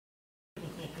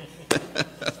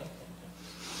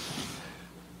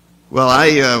Well,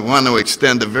 I want to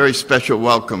extend a very special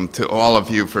welcome to all of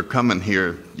you for coming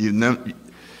here. You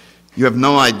have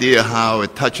no idea how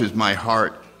it touches my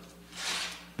heart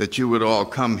that you would all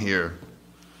come here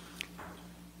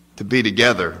to be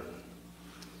together,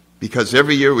 because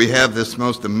every year we have this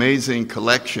most amazing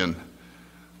collection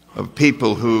of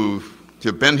people who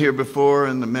have been here before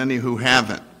and the many who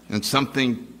haven't, and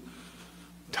something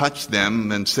touched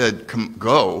them and said, "Come,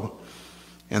 go,"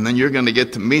 and then you're going to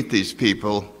get to meet these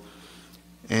people.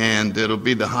 And it'll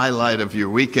be the highlight of your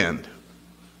weekend,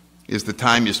 is the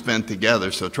time you spend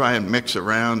together. So try and mix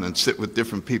around and sit with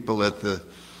different people at the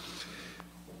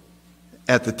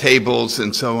tables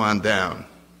and so on down.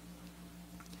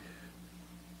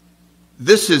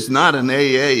 This is not an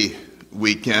AA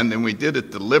weekend, and we did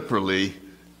it deliberately,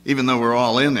 even though we're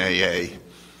all in AA,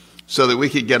 so that we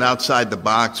could get outside the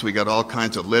box. We got all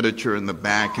kinds of literature in the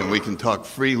back, and we can talk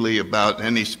freely about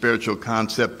any spiritual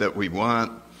concept that we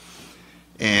want.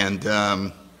 And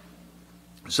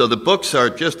so the books are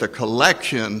just a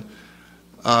collection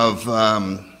of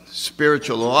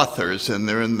spiritual authors, and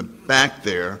they're in the back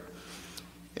there.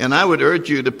 And I would urge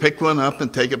you to pick one up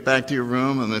and take it back to your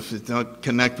room, and if you don't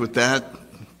connect with that,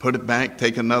 put it back,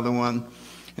 take another one,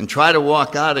 and try to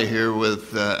walk out of here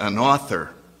with an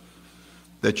author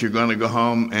that you're going to go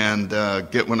home and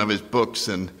get one of his books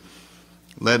and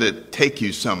let it take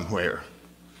you somewhere.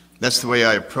 That's the way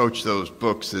I approach those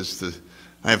books,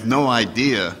 I have no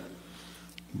idea,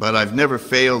 but I've never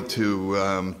failed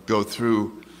to go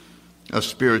through a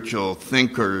spiritual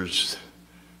thinker's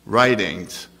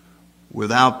writings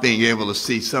without being able to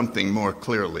see something more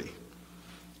clearly.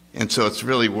 And so it's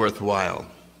really worthwhile.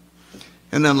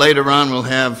 And then later on we'll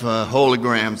have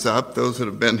holograms up, those that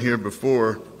have been here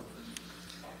before.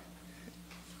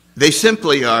 They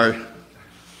simply are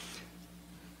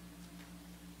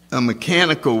a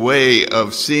mechanical way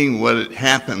of seeing what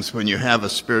happens when you have a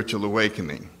spiritual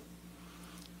awakening,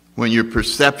 when your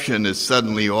perception is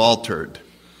suddenly altered.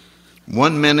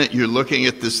 1 minute you're looking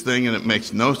at this thing and it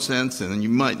makes no sense, and then you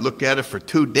might look at it for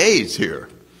 2 days here.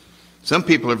 Some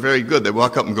people are very good. They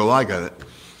walk up and go, "I got it."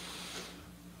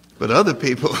 But other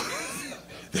people,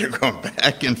 they're going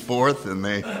back and forth, and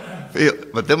they feel.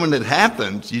 But then when it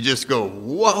happens, you just go,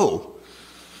 "Whoa!"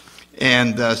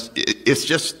 And it's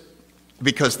just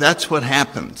because that's what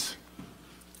happens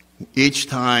each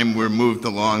time we're moved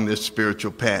along this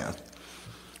spiritual path.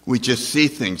 We just see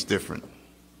things different.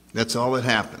 That's all that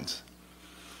happens.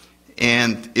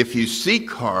 And if you seek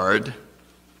hard,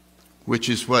 which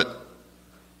is what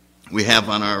we have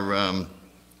on our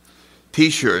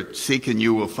T-shirt, "Seek and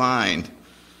you will find,"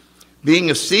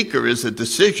 being a seeker is a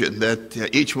decision that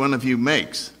each one of you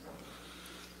makes.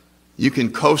 You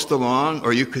can coast along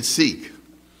or you could seek.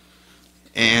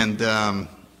 And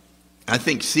I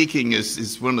think seeking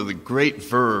is one of the great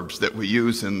verbs that we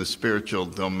use in the spiritual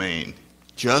domain.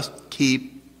 Just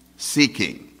keep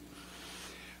seeking.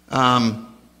 Then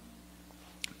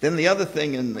the other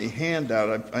thing in the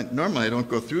handout, normally I don't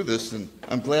go through this, and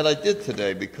I'm glad I did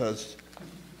today, because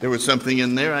there was something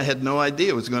in there I had no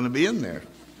idea was going to be in there.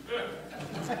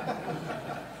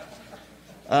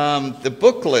 The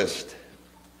book list.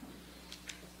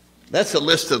 That's a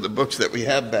list of the books that we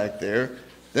have back there.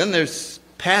 Then there's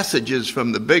passages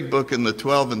from the big book in the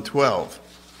 12 and 12.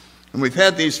 And we've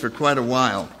had these for quite a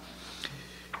while.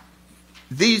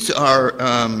 These are,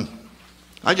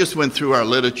 I just went through our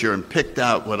literature and picked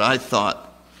out what I thought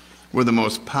were the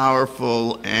most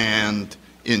powerful and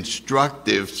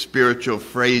instructive spiritual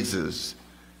phrases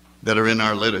that are in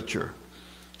our literature.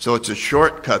 So it's a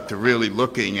shortcut to really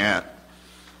looking at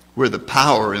where the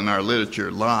power in our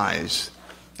literature lies.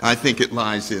 I think it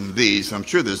lies in these. I'm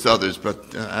sure there's others,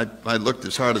 but I looked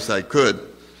as hard as I could,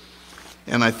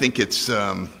 and I think it's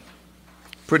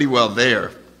pretty well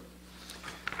there.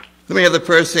 Then we have the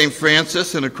prayer of St.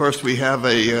 Francis, and of course we have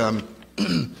a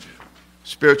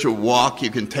spiritual walk you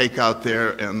can take out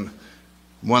there, and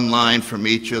one line from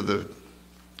the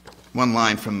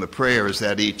prayer is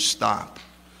at each stop.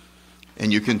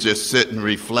 And you can just sit and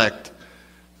reflect.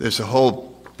 There's a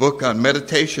whole book on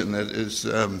meditation that is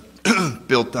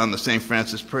built on the St.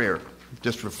 Francis prayer,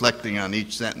 just reflecting on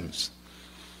each sentence.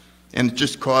 And it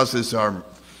just causes our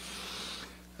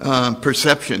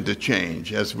perception to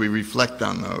change as we reflect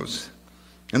on those.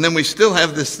 And then we still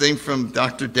have this thing from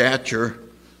Dr. Datcher,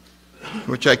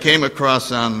 which I came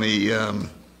across on the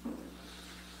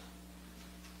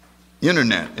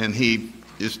internet, and he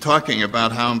is talking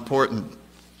about how important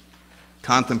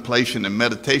contemplation and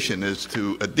meditation is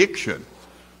to addiction.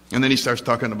 And then he starts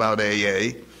talking about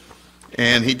AA,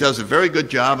 and he does a very good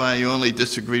job. I only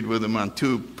disagreed with him on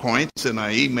 2 points, and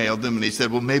I emailed him, and he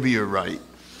said, "Well, maybe you're right."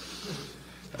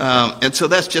 And so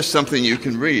that's just something you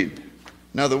can read.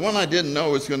 Now, the one I didn't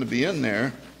know was going to be in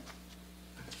there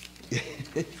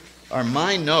are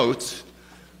my notes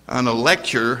on a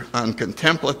lecture on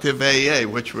contemplative AA,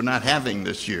 which we're not having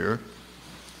this year.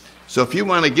 So if you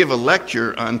want to give a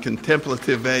lecture on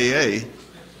contemplative AA,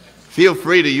 feel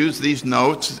free to use these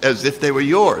notes as if they were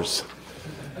yours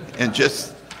and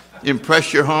just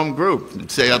impress your home group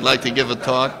and say, I'd like to give a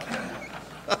talk.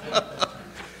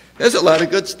 There's a lot of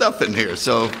good stuff in here,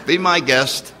 so be my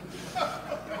guest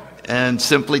and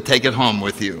simply take it home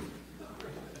with you.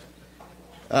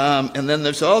 And then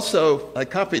there's also, I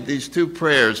copied these two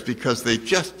prayers because they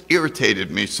just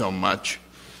irritated me so much,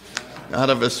 out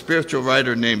of a spiritual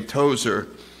writer named Tozer.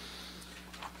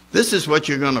 This is what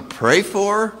you're going to pray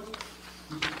for?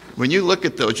 When you look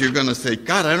at those, you're going to say,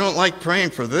 God, I don't like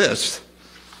praying for this.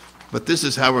 But this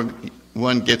is how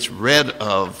one gets rid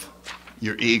of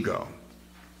your ego.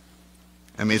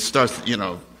 I mean, it starts,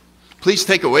 please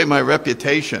take away my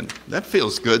reputation. That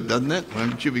feels good, doesn't it?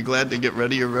 Wouldn't you be glad to get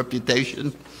rid of your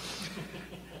reputation?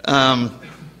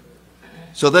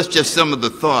 So that's just some of the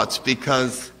thoughts,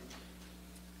 because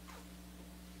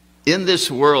in this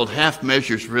world, half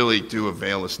measures really do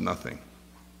avail us nothing.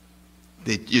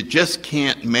 You just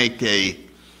can't make a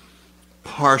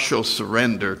partial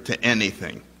surrender to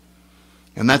anything.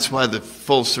 And that's why the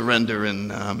full surrender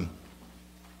in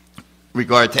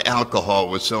regard to alcohol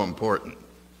was so important.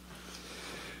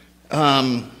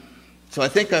 So I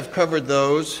think I've covered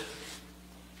those.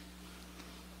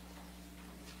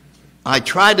 I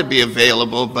try to be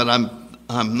available, but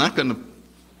I'm not going to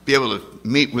be able to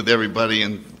meet with everybody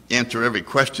and answer every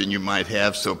question you might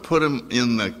have, so put them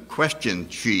in the question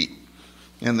sheet,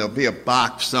 and there'll be a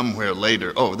box somewhere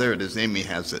later. Oh, there it is. Amy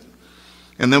has it.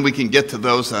 And then we can get to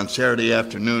those on Saturday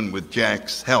afternoon with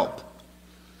Jack's help.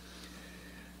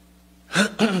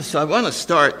 So I want to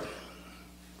start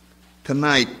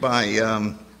tonight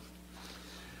by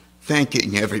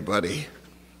thanking everybody.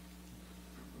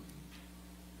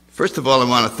 First of all, I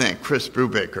want to thank Chris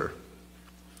Brubaker.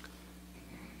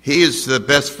 He is the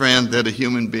best friend that a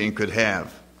human being could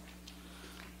have.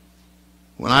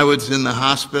 When I was in the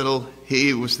hospital,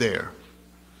 he was there.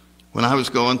 When I was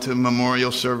going to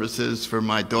memorial services for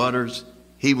my daughters,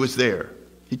 he was there.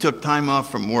 He took time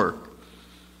off from work,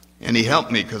 and he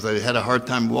helped me because I had a hard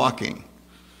time walking.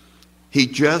 He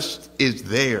just is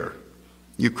there.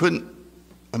 You couldn't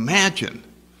imagine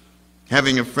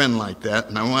having a friend like that,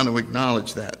 and I want to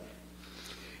acknowledge that.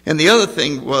 And the other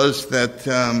thing was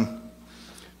that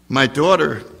my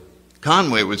daughter,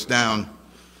 Conway, was down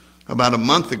about a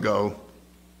month ago,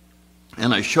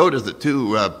 and I showed her the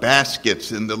two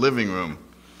baskets in the living room,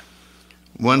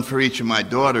 one for each of my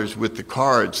daughters with the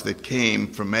cards that came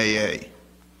from AA.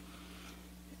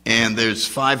 And there's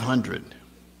 500.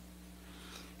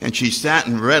 And she sat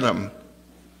and read them,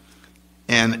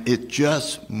 and it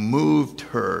just moved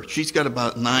her. She's got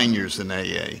about 9 years in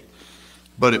AA.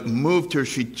 But it moved her.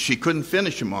 She couldn't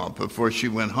finish them all before she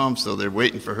went home, so they're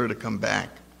waiting for her to come back.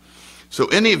 So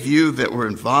any of you that were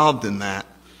involved in that,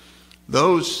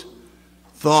 those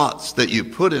thoughts that you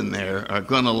put in there are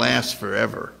going to last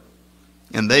forever.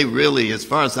 And they really, as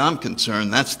far as I'm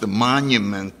concerned, that's the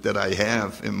monument that I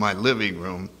have in my living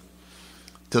room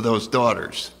to those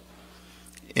daughters.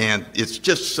 And it's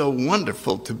just so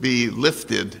wonderful to be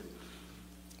lifted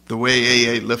the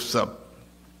way AA lifts up,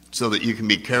 so that you can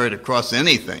be carried across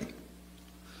anything.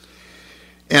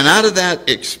 And out of that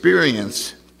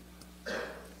experience,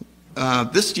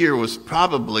 this year was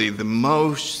probably the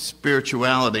most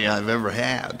spirituality I've ever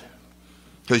had,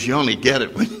 because you only get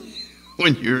it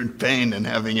when you're in pain and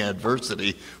having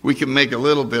adversity. We can make a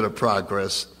little bit of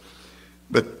progress,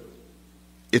 but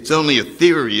it's only a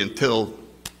theory until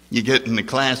you get in the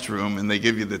classroom and they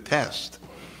give you the test.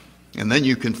 And then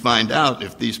you can find out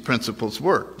if these principles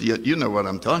work. You know what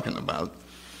I'm talking about.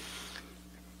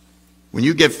 When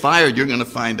you get fired, you're going to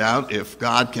find out if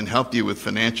God can help you with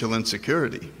financial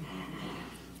insecurity.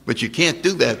 But you can't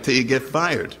do that till you get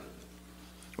fired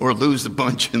or lose a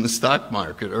bunch in the stock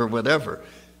market or whatever.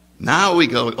 Now we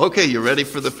go, okay, you ready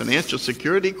for the financial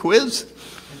security quiz?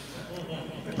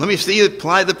 Let me see you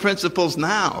apply the principles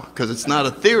now, because it's not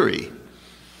a theory.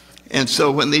 And so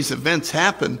when these events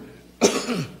happen,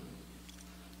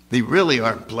 they really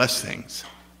are blessings.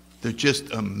 They're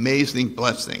just amazing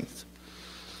blessings.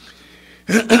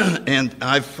 And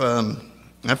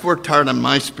I've worked hard on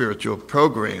my spiritual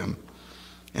program,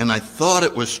 and I thought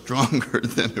it was stronger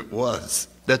than it was.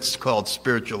 That's called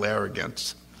spiritual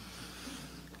arrogance.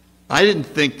 I didn't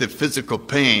think that physical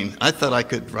pain, I thought I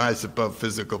could rise above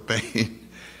physical pain.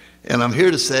 And I'm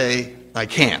here to say I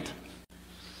can't.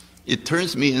 it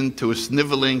turns me into a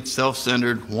sniveling,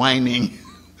 self-centered, whining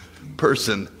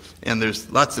person. And there's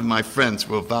lots of my friends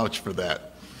will vouch for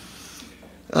that.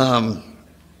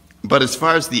 But as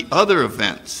far as the other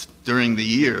events during the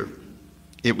year,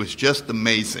 it was just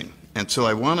amazing. And so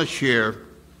I want to share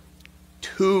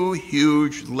two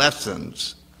huge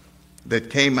lessons that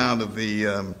came out of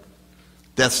the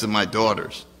deaths of my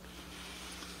daughters.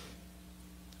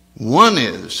 One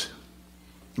is,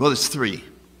 well, there's three.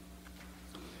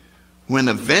 When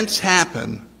events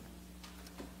happen,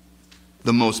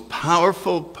 the most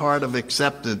powerful part of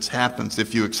acceptance happens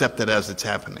if you accept it as it's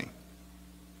happening.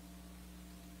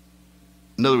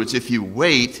 In other words, if you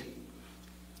wait,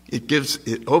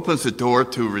 it opens the door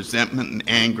to resentment and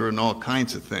anger and all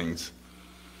kinds of things.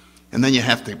 And then you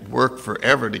have to work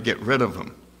forever to get rid of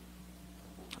them.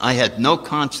 I had no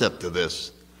concept of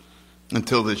this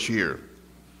until this year.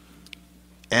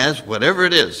 As whatever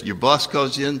it is, your boss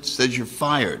goes in, says you're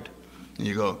fired. And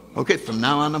you go, okay, from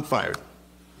now on I'm fired.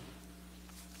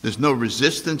 There's no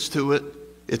resistance to it.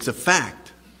 It's a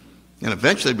fact. And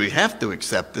eventually we have to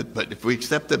accept it, but if we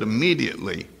accept it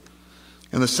immediately.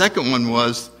 And the second one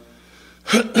was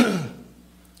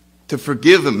to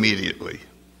forgive immediately.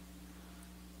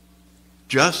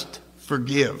 Just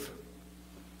forgive.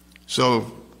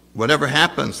 So whatever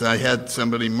happens, I had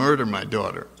somebody murder my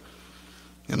daughter.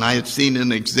 And I had seen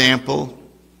an example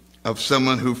of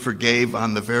someone who forgave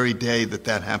on the very day that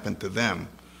that happened to them.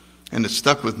 And it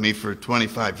stuck with me for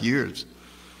 25 years.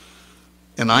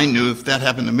 And I knew if that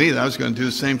happened to me, that I was going to do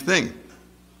the same thing.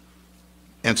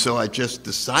 And so I just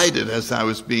decided, as I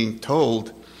was being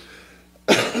told,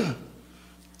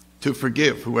 to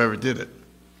forgive whoever did it.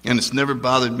 And it's never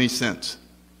bothered me since.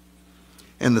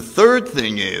 And the third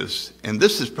thing is, and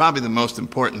this is probably the most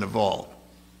important of all,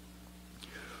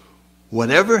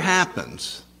 whatever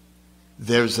happens,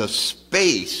 there's a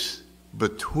space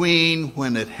between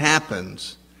when it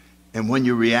happens and when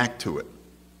you react to it.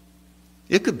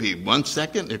 It could be 1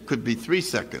 second, it could be 3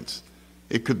 seconds.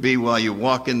 It could be while you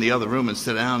walk in the other room and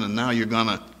sit down, and now you're going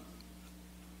to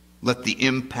let the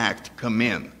impact come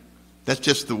in. That's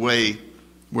just the way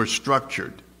we're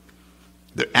structured.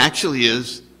 There actually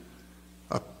is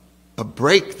a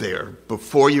break there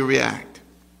before you react.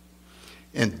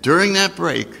 And during that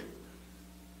break,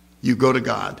 you go to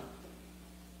God.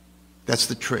 That's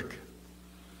the trick.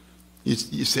 You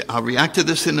say, I'll react to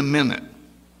this in a minute.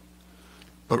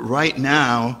 But right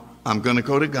now, I'm going to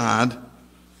go to God,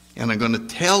 and I'm going to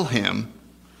tell him,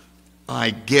 I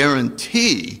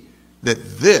guarantee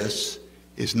that this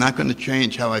is not going to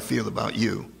change how I feel about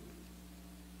you.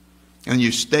 And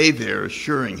you stay there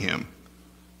assuring him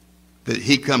that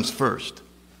he comes first.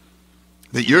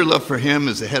 That your love for him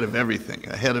is ahead of everything,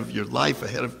 ahead of your life,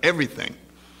 ahead of everything.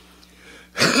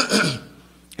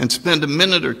 And spend a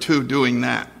minute or two doing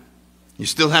that. You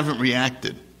still haven't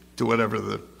reacted to whatever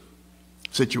the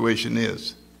situation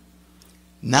is.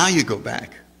 Now you go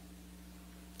back.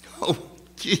 Oh,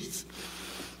 jeez.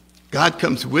 God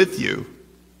comes with you,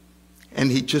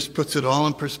 and he just puts it all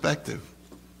in perspective.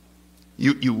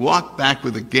 You walk back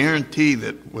with a guarantee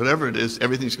that whatever it is,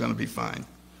 everything's going to be fine.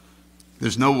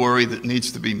 There's no worry that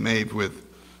needs to be made with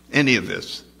any of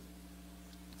this.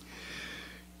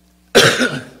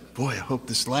 Boy, I hope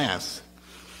this lasts.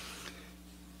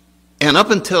 And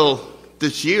up until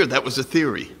this year, that was a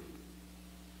theory.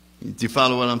 Do you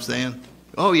follow what I'm saying?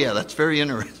 Oh, yeah, that's very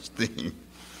interesting.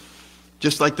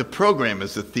 Just like the program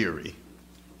is a theory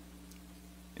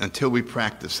until we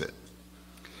practice it.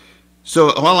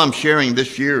 So all I'm sharing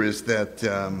this year is that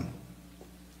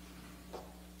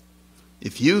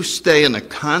if you stay in a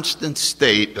constant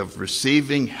state of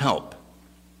receiving help,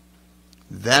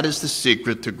 that is the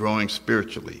secret to growing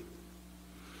spiritually.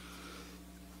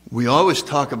 We always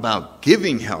talk about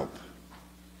giving help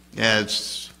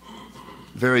as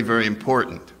very, very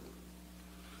important.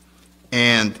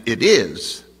 And it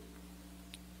is,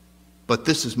 but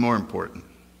this is more important.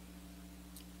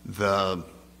 The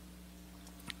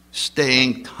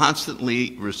staying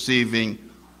constantly receiving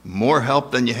more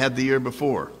help than you had the year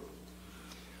before.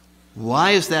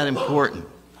 Why is that important?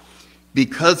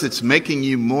 Because it's making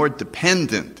you more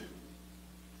dependent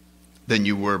than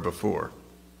you were before.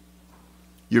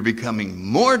 You're becoming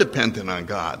more dependent on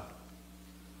God.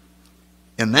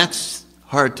 And that's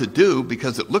hard to do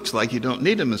because it looks like you don't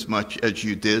need him as much as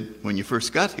you did when you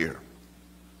first got here.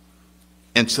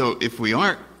 And so if we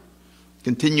aren't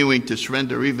continuing to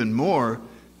surrender even more,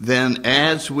 then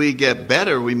as we get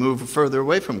better, we move further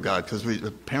away from God because we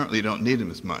apparently don't need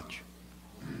him as much.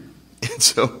 And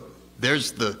so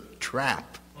there's the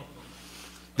trap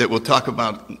that we'll talk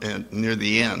about near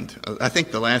the end. I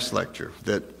think the last lecture,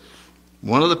 that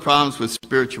One of the problems with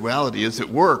spirituality is it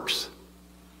works.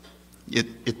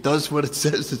 It does what it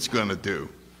says it's going to do.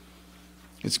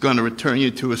 It's going to return you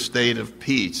to a state of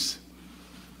peace.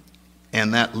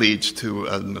 And that leads to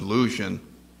an illusion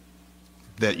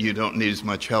that you don't need as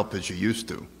much help as you used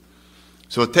to.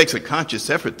 So it takes a conscious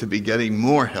effort to be getting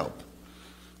more help.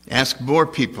 Ask more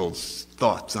people's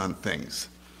thoughts on things.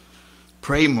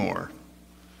 Pray more.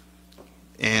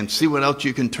 And see what else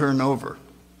you can turn over.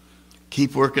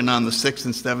 Keep working on the 6th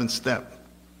and 7th step.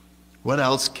 What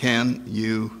else can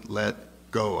you let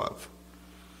go of?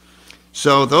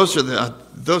 So those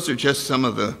are just some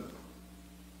of the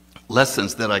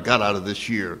lessons that I got out of this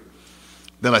year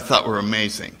that I thought were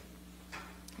amazing.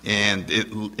 And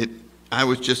I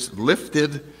was just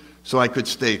lifted so I could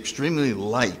stay extremely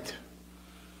light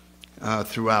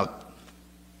throughout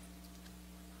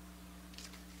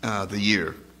the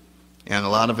year. And a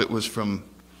lot of it was from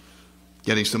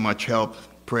getting so much help,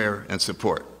 prayer, and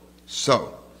support.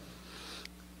 So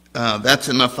that's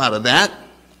enough out of that.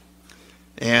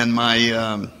 And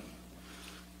my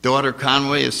daughter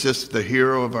Conway is just the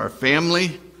hero of our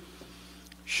family.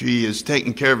 She is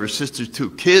taking care of her sister's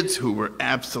 2 kids who were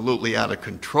absolutely out of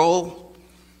control,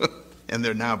 and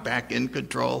they're now back in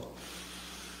control.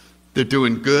 They're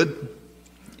doing good,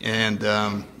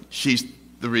 and she's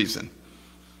the reason.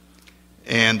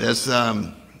 And as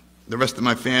the rest of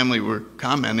my family were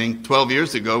commenting, 12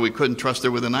 years ago we couldn't trust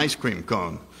her with an ice cream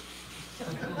cone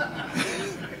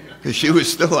because she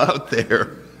was still out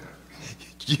there.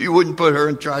 You wouldn't put her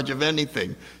in charge of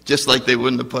anything, just like they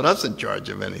wouldn't have put us in charge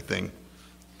of anything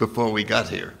before we got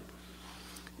here.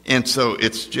 And so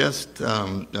it's just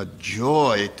a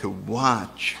joy to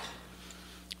watch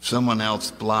someone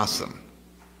else blossom.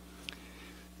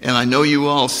 And I know you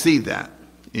all see that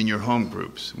in your home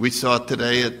groups. We saw it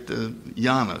today at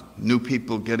Yana, new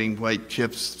people getting white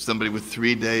chips, somebody with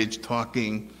 3 days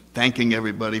talking, thanking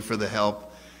everybody for the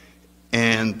help.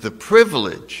 And the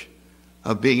privilege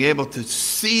of being able to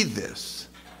see this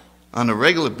on a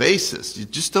regular basis, you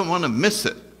just don't want to miss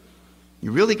it.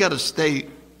 You really got to stay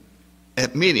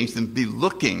at meetings and be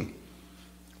looking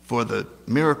for the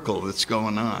miracle that's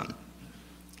going on.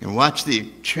 And watch the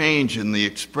change in the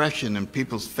expression in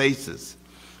people's faces.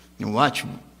 And watch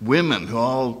women who are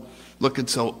all looking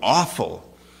so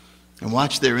awful. And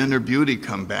watch their inner beauty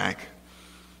come back.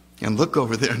 And look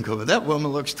over there and go, that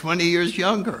woman looks 20 years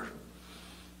younger.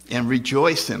 And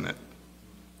rejoice in it.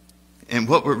 And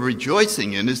what we're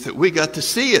rejoicing in is that we got to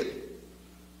see it.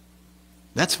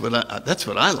 That's what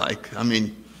I like. I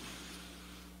mean,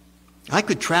 I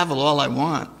could travel all I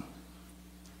want.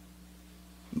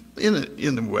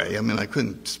 In a way. I mean, I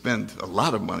couldn't spend a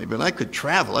lot of money, but I could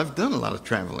travel. I've done a lot of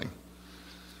traveling.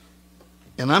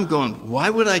 And I'm going, why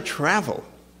would I travel?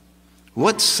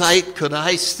 What sight could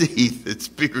I see that's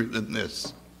bigger than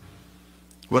this?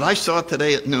 What I saw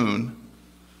today at noon,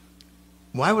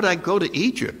 why would I go to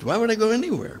Egypt? Why would I go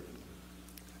anywhere?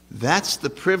 That's the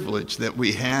privilege that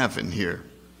we have in here,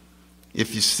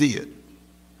 if you see it.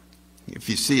 If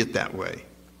you see it that way.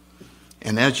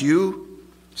 And as you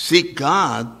seek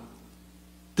God,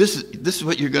 this is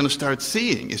what you're going to start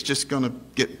seeing. It's just going to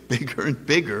get bigger and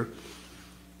bigger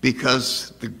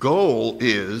because the goal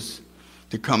is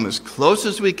to come as close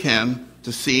as we can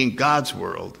to seeing God's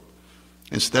world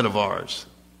instead of ours.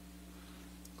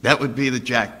 That would be the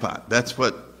jackpot. That's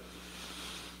what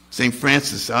St.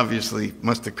 Francis obviously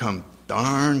must have come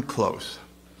darn close.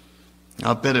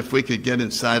 I'll bet if we could get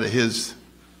inside of his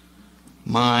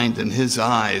mind and his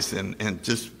eyes and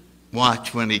just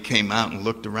watch when he came out and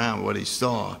looked around what he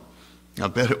saw, I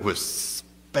bet it was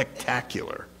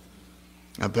spectacular.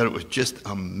 I bet it was just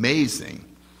amazing.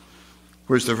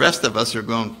 Whereas the rest of us are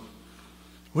going,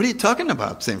 what are you talking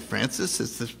about, St. Francis?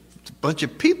 It's a bunch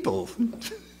of people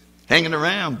hanging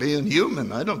around, being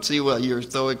human. I don't see why you're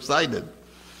so excited.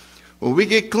 Well, we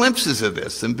get glimpses of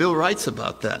this, and Bill writes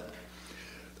about that.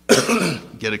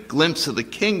 Get a glimpse of the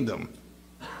kingdom.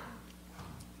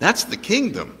 That's the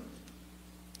kingdom.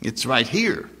 It's right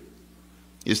here,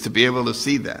 is to be able to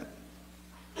see that.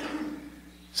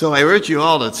 So I urge you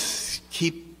all to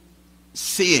keep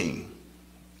seeing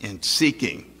and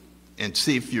seeking and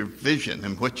see if your vision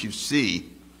and what you see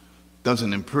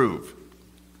doesn't improve.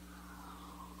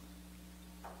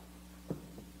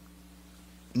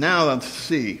 Now let's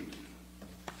see.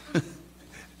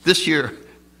 This year,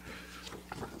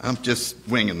 I'm just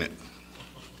winging it.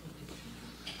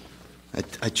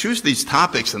 I choose these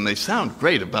topics and they sound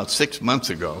great about 6 months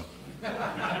ago.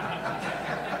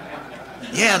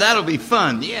 Yeah, that'll be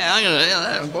fun.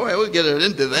 Yeah, boy, we'll get it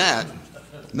into that.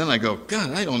 And then I go,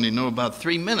 God, I only know about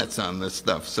 3 minutes on this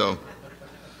stuff. So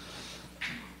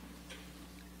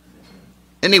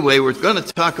Anyway, we're going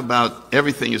to talk about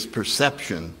everything is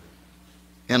perception.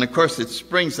 And of course, it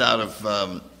springs out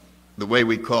of the way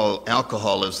we call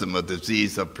alcoholism a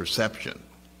disease of perception.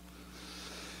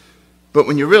 But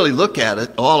when you really look at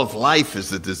it, all of life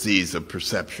is a disease of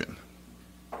perception.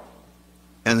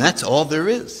 And that's all there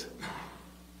is.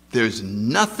 There's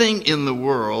nothing in the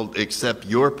world except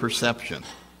your perception.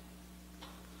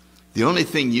 The only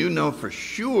thing you know for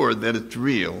sure that it's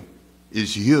real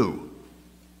is you.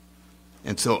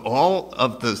 And so all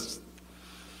of the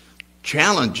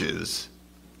challenges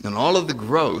and all of the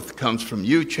growth comes from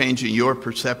you changing your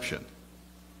perception.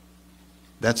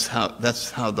 That's how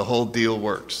the whole deal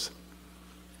works.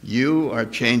 You are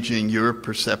changing your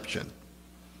perception.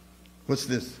 What's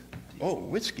this? Oh,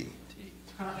 whiskey.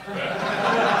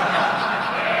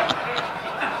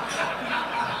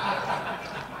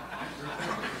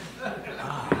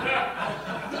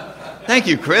 Thank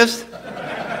you, Chris.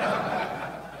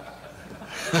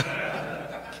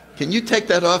 Can you take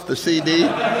that off the CD?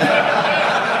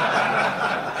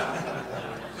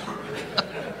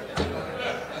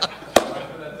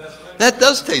 That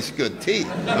does taste good, tea.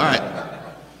 All right.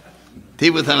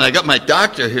 Tea with honey. I got my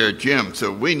doctor here, Jim,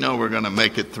 so we know we're going to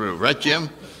make it through. Right, Jim?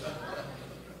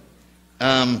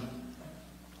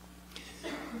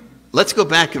 Let's go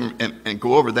back and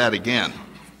go over that again.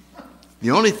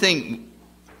 The only thing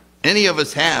any of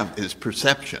us have is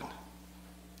perception.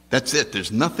 That's it.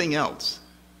 There's nothing else.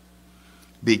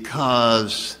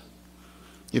 Because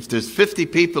if there's 50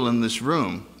 people in this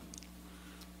room,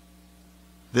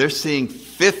 they're seeing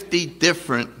 50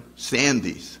 different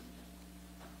Sandys.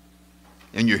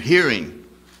 And you're hearing,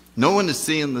 no one is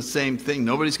seeing the same thing.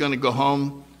 Nobody's going to go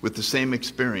home with the same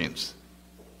experience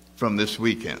from this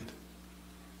weekend.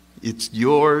 It's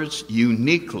yours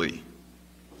uniquely.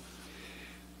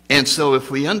 And so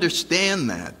if we understand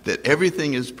that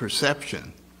everything is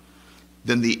perception,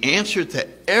 then the answer to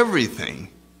everything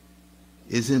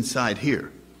is inside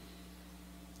here.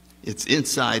 It's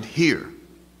inside here.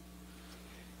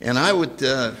 And I would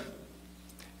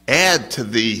add to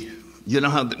the, you know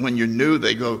how when you're new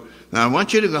they go, now I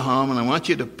want you to go home and I want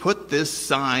you to put this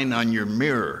sign on your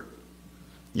mirror.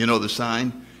 You know the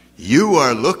sign? You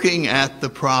are looking at the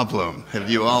problem. Have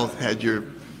you all had your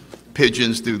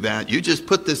pigeons do that? You just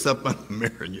put this up on the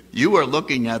mirror. You are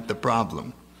looking at the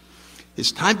problem.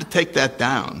 It's time to take that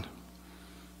down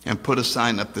and put a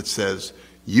sign up that says,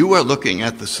 you are looking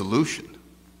at the solution.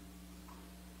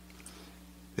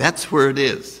 That's where it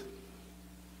is.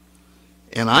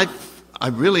 And I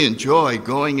really enjoy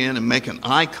going in and making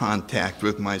eye contact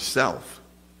with myself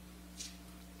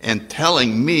and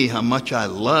telling me how much I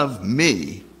love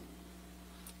me.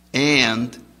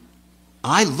 And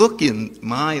I look in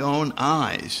my own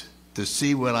eyes to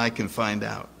see what I can find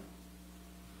out.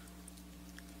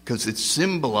 Because it's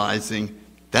symbolizing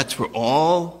that's where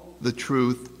all the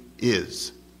truth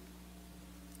is.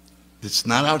 It's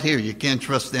not out here. You can't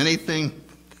trust anything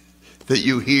that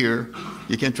you hear.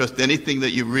 You can't trust anything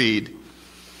that you read.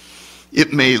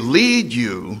 It may lead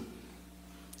you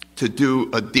to do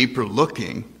a deeper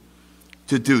looking,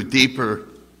 to do deeper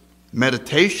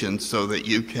meditation so that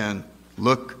you can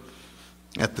look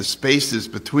at the spaces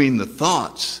between the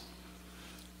thoughts.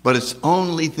 But it's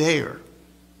only there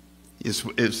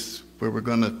is where we're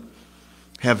going to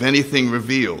have anything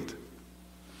revealed.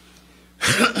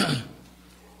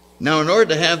 Now, in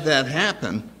order to have that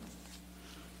happen,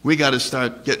 we got to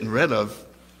start getting rid of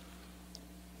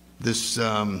this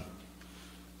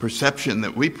perception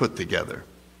that we put together.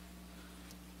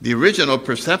 The original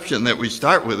perception that we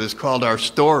start with is called our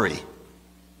story.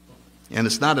 And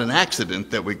it's not an accident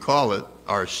that we call it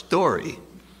our story.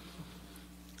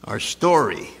 Our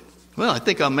story. Well, I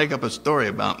think I'll make up a story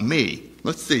about me.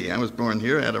 Let's see. I was born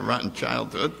here. I had a rotten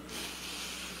childhood.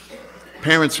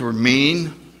 Parents were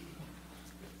mean.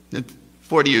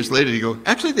 40 years later, you go,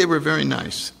 actually, they were very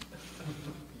nice.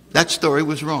 That story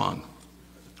was wrong.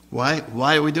 Why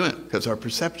are we doing it? Because our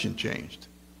perception changed.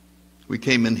 We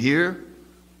came in here.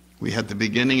 We had the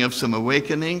beginning of some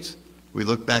awakenings. We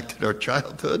looked back at our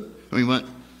childhood. And we went,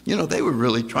 you know, they were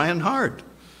really trying hard.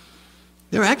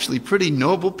 They're actually pretty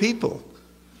noble people.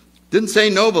 Didn't say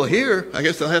noble here. I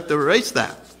guess I'll have to erase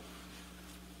that.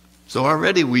 So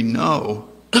already we know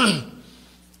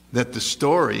that the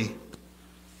story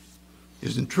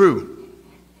isn't true.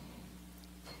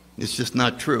 It's just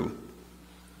not true.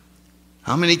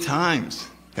 How many times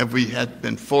have we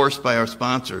been forced by our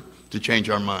sponsor to change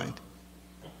our mind?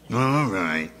 All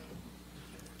right.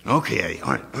 Okay.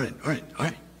 All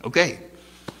right. Okay.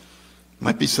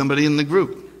 Might be somebody in the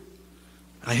group.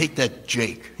 I hate that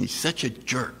Jake. He's such a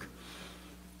jerk.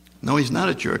 No, he's not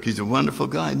a jerk. He's a wonderful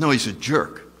guy. No, he's a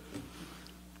jerk.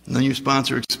 And then your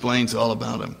sponsor explains all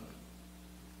about him,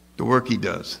 the work he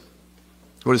does,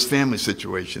 what his family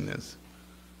situation is.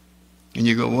 And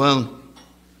you go, well,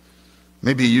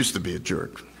 maybe he used to be a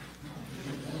jerk.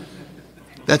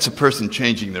 That's a person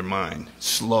changing their mind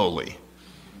slowly.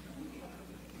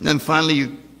 And then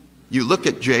finally you look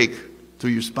at Jake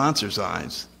through your sponsor's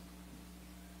eyes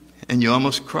and you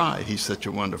almost cry. He's such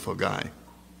a wonderful guy.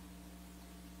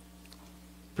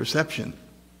 Perception.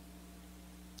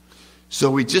 So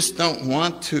we just don't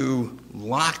want to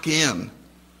lock in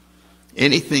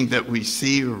anything that we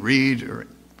see or read.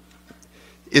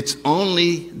 It's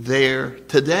only there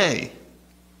today.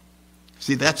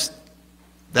 See, that's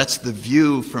the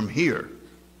view from here.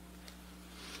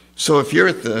 So if you're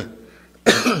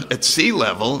at sea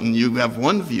level and you have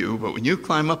one view, but when you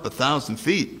climb up 1,000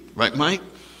 feet, right, Mike?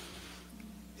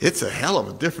 It's a hell of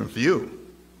a different view.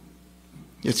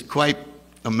 It's quite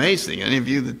amazing. Any of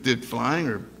you that did flying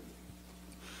or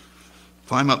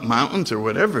climb up mountains or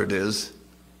whatever it is,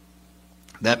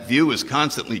 that view is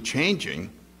constantly changing,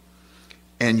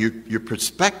 and your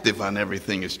perspective on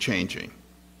everything is changing.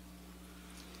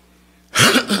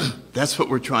 That's what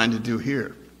we're trying to do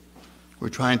here. We're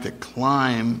trying to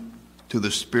climb to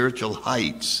the spiritual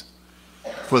heights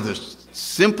for the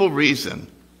simple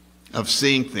reason of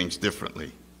seeing things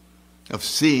differently, of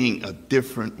seeing a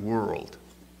different world.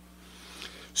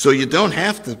 So you don't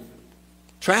have to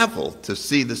travel to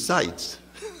see the sights,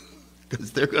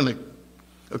 because they're going to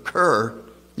occur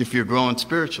if you're growing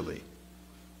spiritually.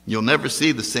 You'll never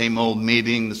see the same old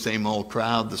meeting, the same old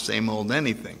crowd, the same old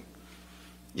anything.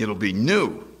 It'll be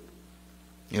new.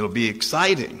 It'll be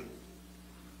exciting.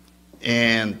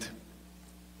 And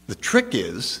the trick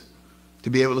is to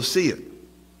be able to see it,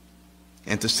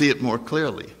 and to see it more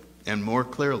clearly and more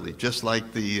clearly, just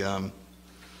like the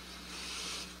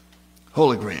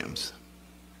holograms.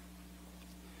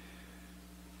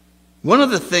 One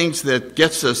of the things that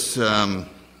gets us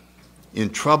in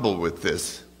trouble with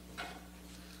this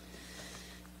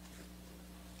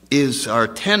is our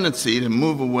tendency to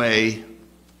move away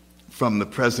from the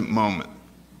present moment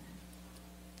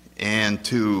and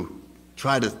to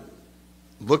try to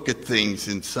look at things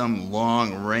in some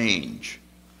long range.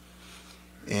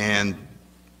 And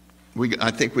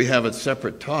I think we have a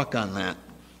separate talk on that.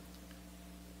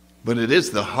 But it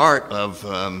is the heart of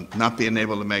not being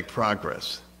able to make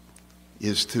progress,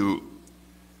 is to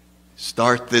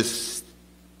start this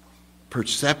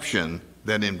perception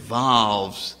that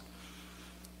involves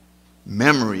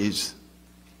memories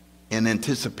and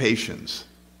anticipations,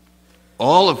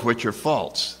 all of which are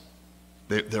false.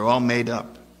 They're all made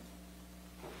up.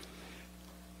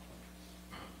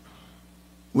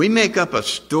 We make up a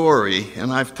story,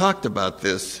 and I've talked about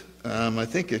this. I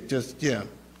think it just,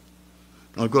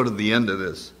 I'll go to the end of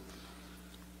this.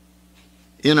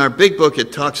 In our big book,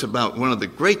 it talks about one of the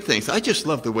great things. I just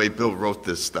love the way Bill wrote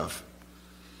this stuff.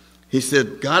 He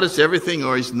said, God is everything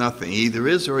or he's nothing. He either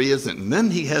is or he isn't. And then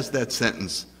he has that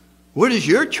sentence, what is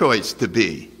your choice to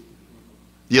be?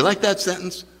 Do you like that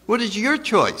sentence? What is your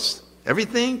choice?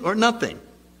 Everything or nothing?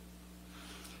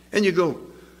 And you go,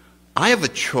 I have a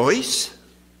choice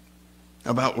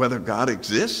about whether God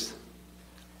exists?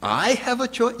 I have a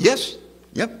choice? Yes.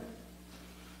 Yep.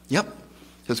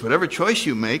 Because whatever choice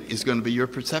you make is going to be your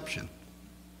perception.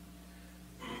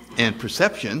 And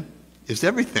perception is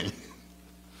everything.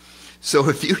 So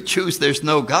if you choose there's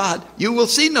no God, you will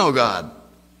see no God.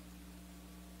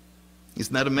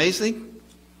 Isn't that amazing?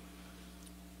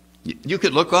 You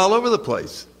could look all over the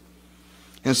place.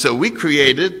 And so we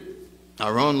created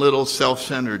our own little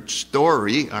self-centered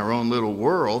story, our own little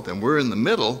world, and we're in the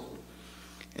middle.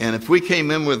 And if we came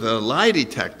in with a lie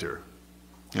detector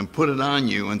and put it on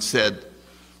you and said,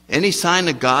 any sign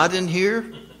of God in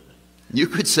here? You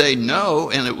could say no,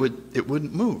 and it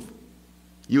wouldn't move.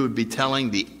 You would be telling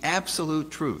the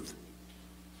absolute truth.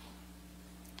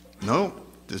 No,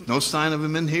 there's no sign of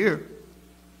him in here.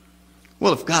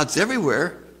 Well, if God's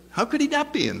everywhere, how could he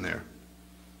not be in there?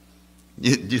 Do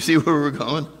you see where we're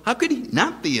going? How could he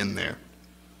not be in there?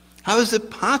 How is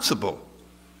it possible?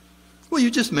 Well,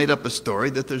 you just made up a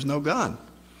story that there's no God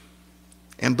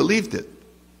and believed it.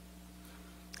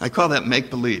 I call that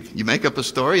make-believe. You make up a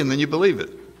story and then you believe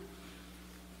it.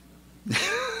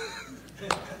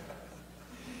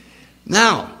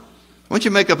 Now, once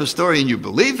you make up a story and you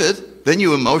believe it, then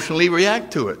you emotionally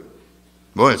react to it.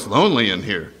 Boy, it's lonely in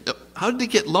here. How did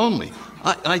it get lonely?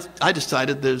 I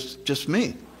decided there's just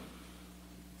me.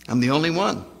 I'm the only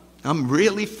one. I'm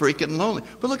really freaking lonely.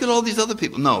 But look at all these other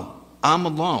people. No, I'm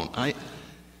alone.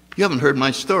 You haven't heard my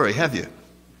story, have you?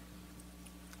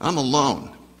 I'm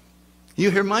alone. You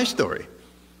hear my story.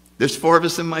 There's 4 of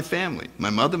us in my family.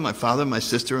 My mother, my father, my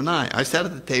sister, and I. I sat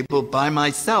at the table by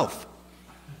myself.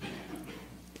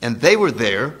 And they were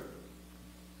there,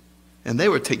 and they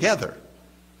were together.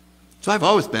 So I've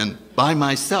always been by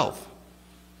myself.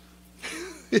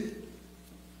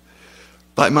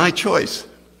 By my choice.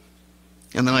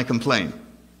 And then I complain.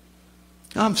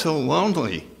 I'm so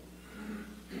lonely.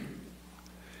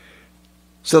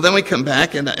 So then we come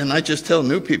back, and I just tell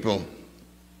new people,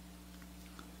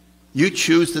 you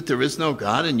choose that there is no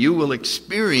God, and you will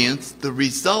experience the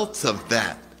results of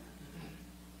that.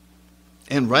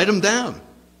 And write them down.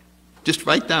 Just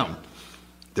write down.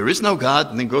 There is no God,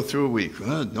 and then go through a week.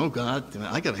 Oh, no God,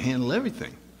 I got to handle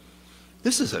everything.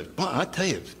 This is I tell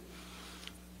you.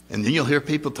 And then you'll hear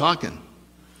people talking.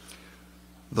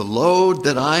 The load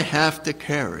that I have to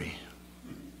carry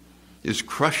is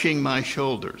crushing my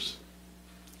shoulders.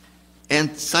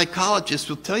 And psychologists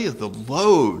will tell you the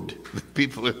load that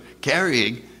people are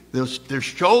carrying, their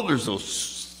shoulders will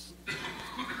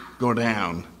go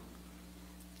down.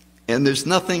 And there's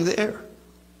nothing there.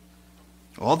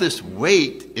 All this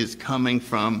weight is coming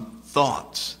from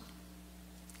thoughts.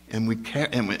 And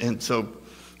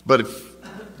but if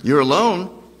you're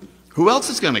alone, who else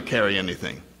is going to carry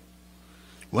anything?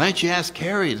 Why don't you ask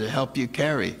Carrie to help you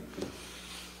carry?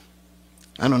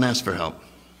 I don't ask for help.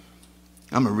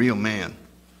 I'm a real man.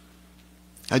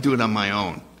 I do it on my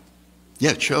own.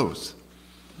 Yeah, it shows.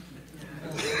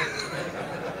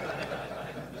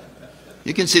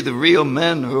 You can see the real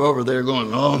men who are over there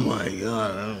going, oh my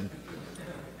God.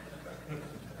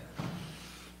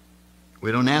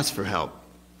 We don't ask for help.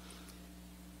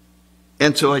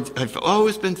 And so I've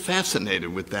always been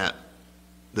fascinated with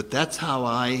that's how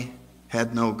I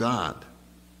had no God.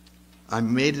 I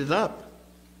made it up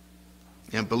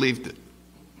and believed it.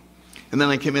 And then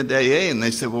I came into AA and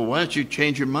they said, well, why don't you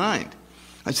change your mind?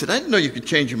 I said, I didn't know you could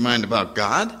change your mind about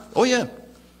God. Oh yeah,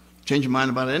 change your mind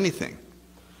about anything.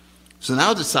 So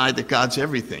now decide that God's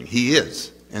everything. He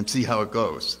is. And see how it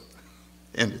goes.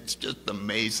 And it's just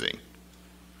amazing.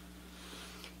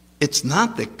 It's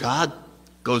not that God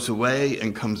goes away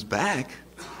and comes back.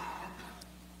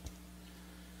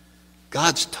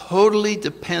 God's totally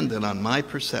dependent on my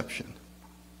perception.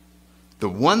 The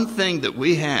one thing that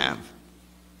we have,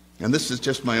 and this is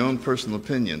just my own personal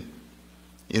opinion,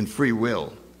 in free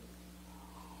will.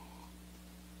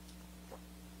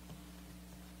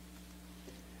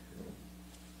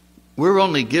 We're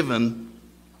only given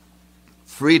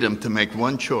freedom to make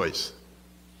one choice.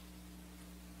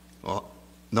 Well,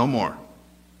 no more.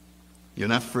 You're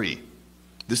not free.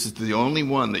 This is the only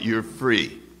one that you're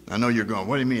free. I know you're going,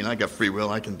 what do you mean? I got free will.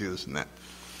 I can do this and that.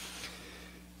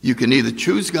 You can either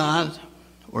choose God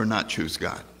or not choose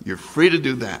God. You're free to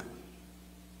do that.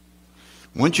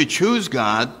 Once you choose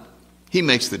God, He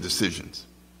makes the decisions.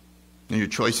 And your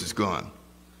choice is gone.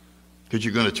 Because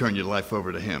you're going to turn your life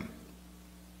over to Him.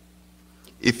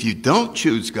 If you don't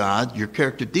choose God, your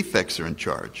character defects are in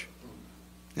charge.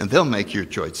 And they'll make your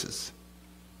choices.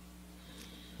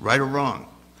 Right or wrong.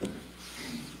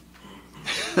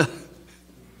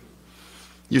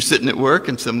 You're sitting at work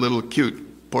and some little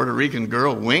cute Puerto Rican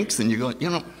girl winks and you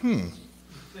go,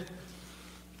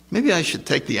 maybe I should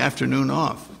take the afternoon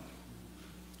off.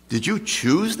 Did you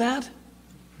choose that?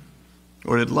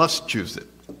 Or did lust choose it?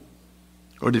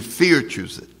 Or did fear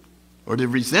choose it? Or did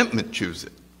resentment choose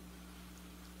it?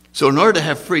 So in order to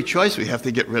have free choice, we have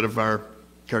to get rid of our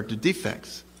character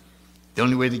defects. The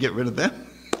only way to get rid of them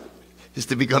is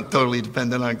to become totally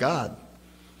dependent on God.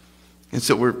 And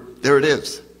so there it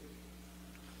is.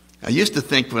 I used to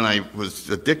think when I was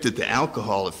addicted to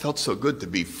alcohol, it felt so good to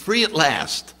be free at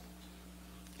last.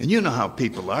 And you know how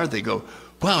people are. They go,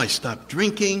 well, I stopped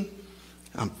drinking.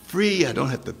 I'm free. I don't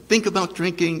have to think about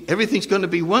drinking. Everything's going to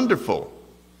be wonderful.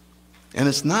 And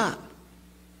it's not.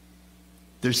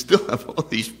 They still have all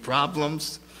these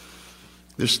problems.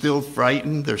 They're still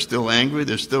frightened. They're still angry.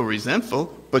 They're still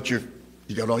resentful. But you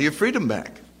got all your freedom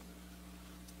back.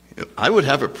 I would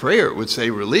have a prayer. It would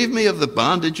say, relieve me of the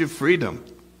bondage of freedom.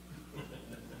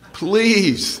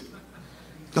 Please.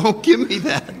 Don't give me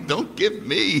that. Don't give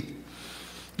me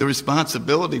the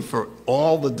responsibility for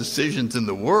all the decisions in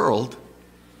the world.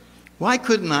 Why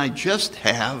couldn't I just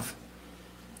have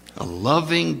a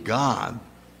loving God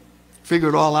figure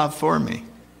it all out for me?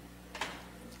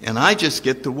 And I just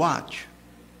get to watch.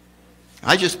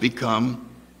 I just become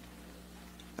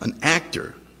an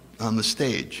actor on the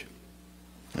stage.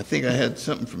 I think I had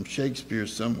something from Shakespeare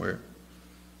somewhere.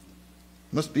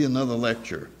 Must be another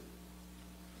lecture.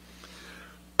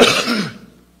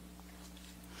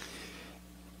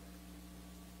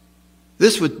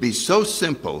 This would be so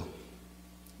simple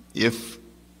if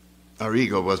our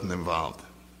ego wasn't involved.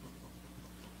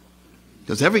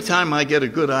 Because every time I get a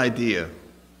good idea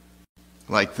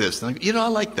like this, I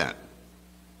like that.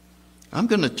 I'm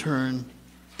going to turn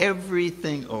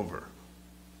everything over.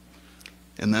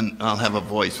 And then I'll have a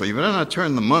voice. Well, you better not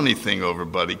turn the money thing over,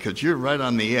 buddy, because you're right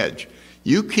on the edge.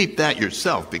 You keep that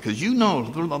yourself, because you know,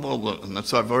 and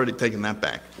so I've already taken that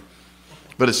back.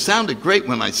 But it sounded great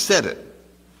when I said it.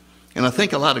 And I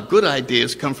think a lot of good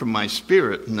ideas come from my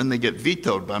spirit, and then they get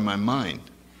vetoed by my mind,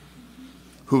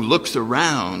 who looks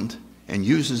around and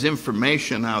uses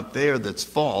information out there that's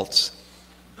false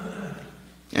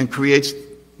and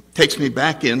takes me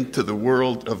back into the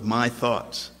world of my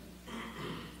thoughts,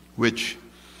 which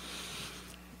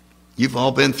you've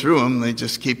all been through them. They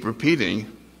just keep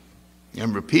repeating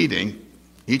and repeating.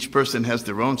 Each person has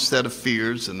their own set of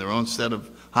fears and their own set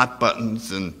of hot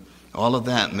buttons and all of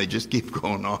that, and they just keep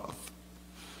going off.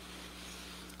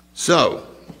 So,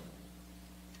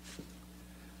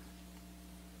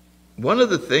 one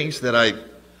of the things that I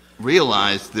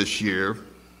realized this year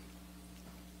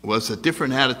was a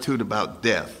different attitude about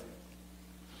death.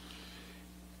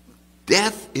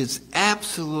 Death is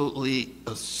absolutely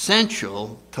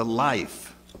essential to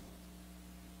life.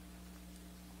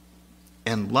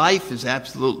 And life is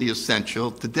absolutely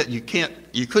essential to death. You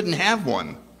couldn't have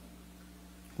one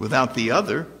without the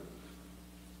other.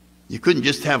 You couldn't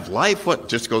just have life. What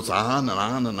just goes on and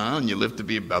on and on? You live to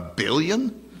be a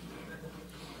billion?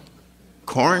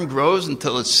 Corn grows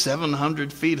until it's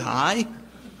 700 feet high?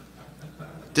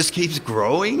 Just keeps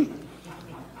growing?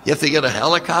 You have to get a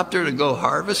helicopter to go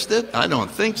harvest it? I don't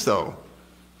think so.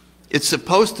 It's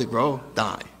supposed to grow,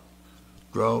 die.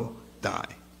 Grow, die.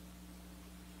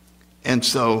 And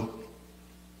so,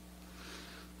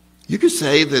 you could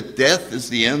say that death is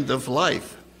the end of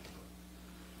life.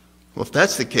 Well, if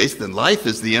that's the case, then life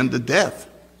is the end of death.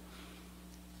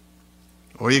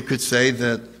 Or you could say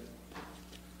that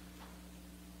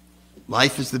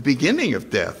life is the beginning of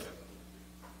death.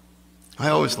 I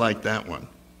always like that one.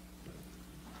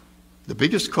 The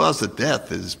biggest cause of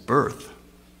death is birth.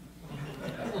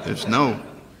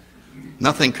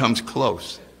 Nothing comes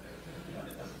close.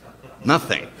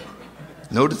 Nothing.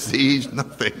 No disease,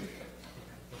 nothing.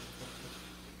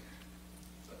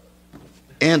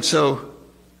 And so,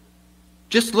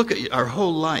 just look at our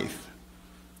whole life.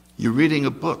 You're reading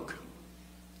a book.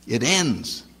 It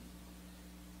ends.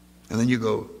 And then you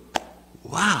go,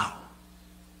 wow.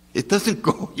 It doesn't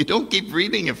go, you don't keep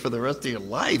reading it for the rest of your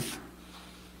life.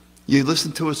 You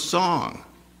listen to a song.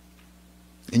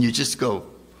 And you just go,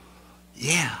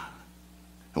 yeah.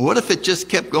 And what if it just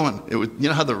kept going? You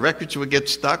know how the records would get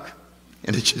stuck?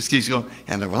 And it just keeps going,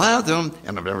 and I'm allowed them,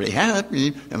 and I'm very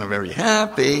happy, and I'm very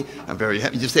happy, I'm very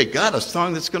happy. You say, God, a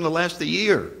song that's going to last a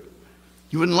year.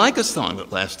 You wouldn't like a song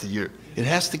that lasts a year. It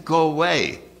has to go away.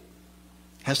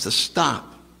 It has to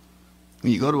stop.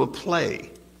 When you go to a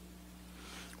play,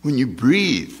 when you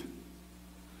breathe.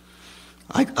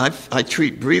 I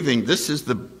treat breathing, this is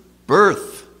the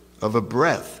birth of a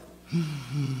breath,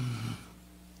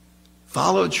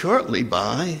 followed shortly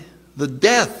by the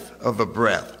death of a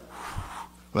breath.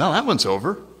 Well, that one's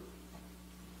over.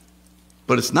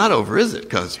 But it's not over, is it?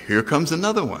 Because here comes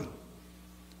another one.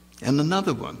 And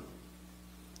another one.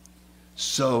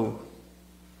 So,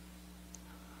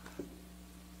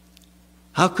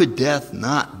 how could death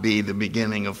not be the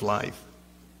beginning of life?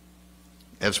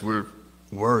 As we're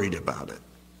worried about it.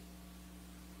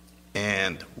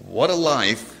 And what a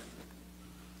life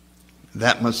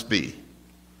that must be.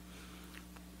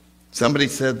 Somebody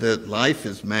said that life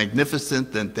is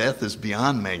magnificent and death is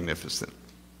beyond magnificent.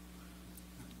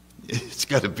 It's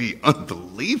got to be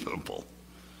unbelievable.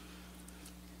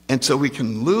 And so we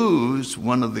can lose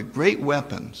one of the great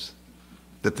weapons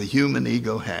that the human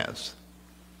ego has.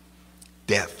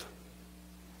 Death.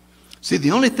 See,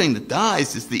 the only thing that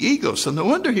dies is the ego, so no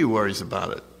wonder he worries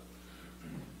about it.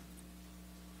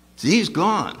 See, he's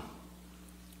gone.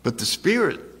 But the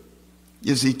spirit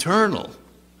is eternal.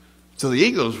 So the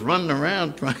ego's running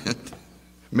around trying to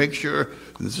make sure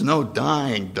there's no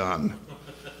dying done.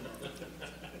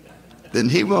 Then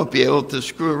he won't be able to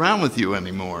screw around with you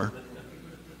anymore.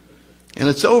 And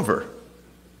it's over.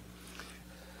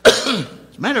 As a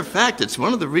matter of fact, it's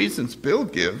one of the reasons Bill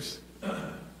gives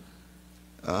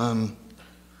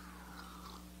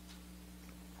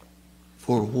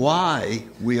for why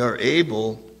we are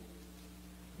able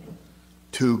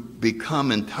to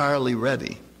become entirely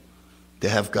ready to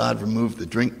have God remove the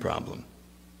drink problem.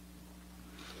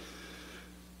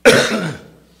 Because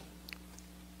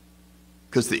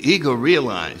the ego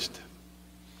realized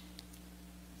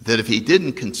that if he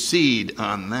didn't concede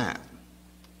on that,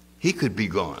 he could be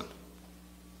gone.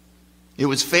 It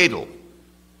was fatal.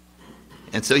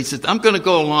 And so he says, I'm going to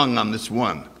go along on this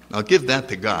one. I'll give that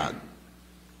to God.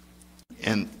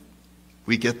 And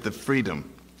we get the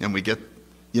freedom. And we get,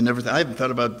 I haven't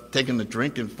thought about taking a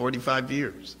drink in 45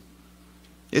 years.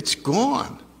 It's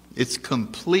gone. It's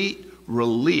complete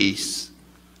release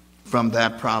from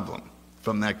that problem,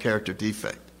 from that character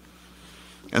defect.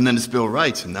 And then as Bill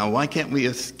writes, now why can't we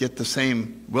get the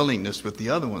same willingness with the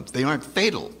other ones? They aren't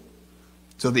fatal.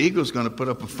 So the ego's going to put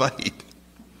up a fight.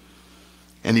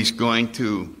 And he's going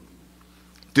to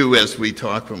do as we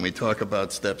talk when we talk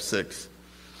about step 6.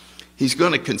 He's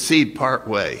going to concede part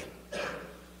way.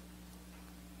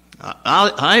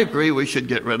 I agree we should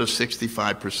get rid of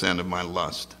 65% of my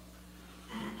lust.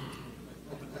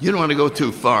 You don't want to go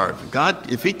too far.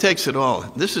 God, if he takes it all,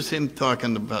 this is him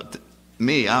talking about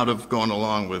me out of going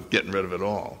along with getting rid of it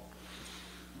all.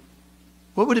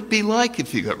 What would it be like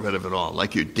if you got rid of it all?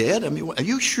 Like you're dead? I mean, are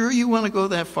you sure you want to go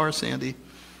that far, Sandy?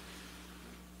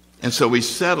 And so we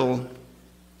settle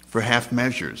for half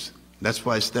measures. That's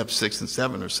why steps 6 and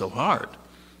 7 are so hard.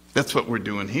 That's what we're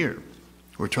doing here.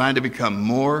 We're trying to become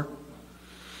more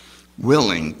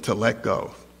willing to let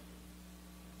go.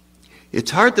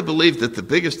 It's hard to believe that the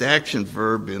biggest action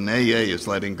verb in AA is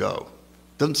letting go.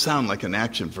 Doesn't sound like an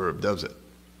action verb, does it?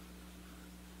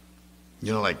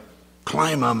 You know, like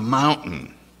climb a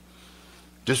mountain,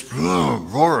 just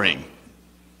roaring.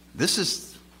 This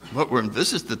is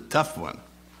the tough one.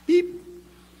 Beep.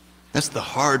 That's the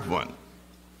hard one.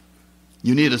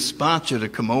 You need a sponsor to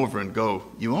come over and go,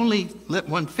 you only let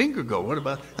one finger go. What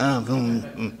about, not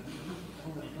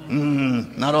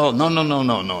all,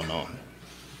 no.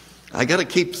 I got to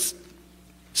keep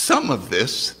some of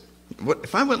this.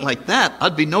 If I went like that,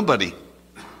 I'd be nobody.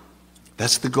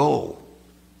 That's the goal.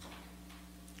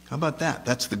 How about that?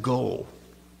 That's the goal.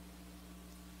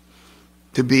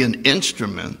 To be an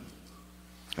instrument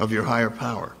of your higher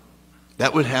power.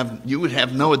 You would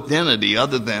have no identity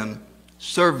other than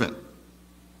servant.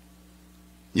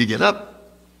 You get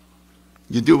up,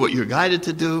 you do what you're guided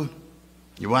to do,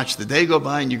 you watch the day go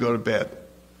by and you go to bed.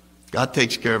 God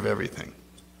takes care of everything.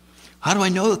 How do I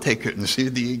know he'll take care of it? See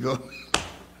the ego?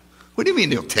 What do you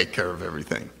mean he'll take care of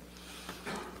everything?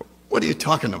 What are you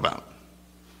talking about?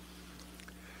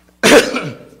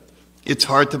 It's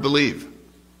hard to believe.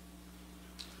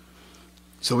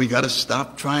 So we got to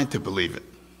stop trying to believe it.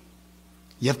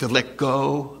 You have to let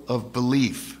go of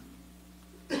belief.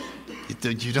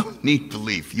 You don't need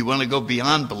belief. You want to go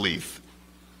beyond belief.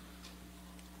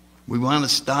 We want to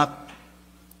stop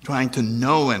trying to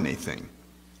know anything.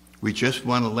 We just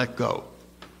want to let go.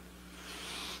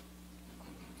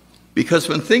 Because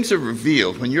when things are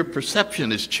revealed, when your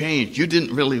perception is changed, you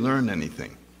didn't really learn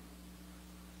anything.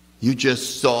 You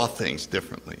just saw things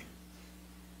differently.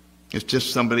 It's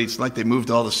just it's like they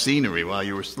moved all the scenery while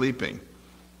you were sleeping.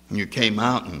 And you came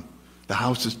out and the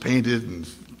house is painted and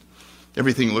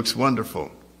everything looks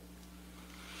wonderful.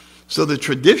 So the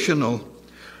traditional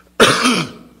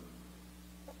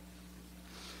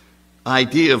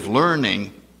idea of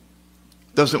learning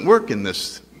doesn't work in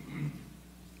this.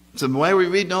 So why are we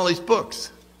reading all these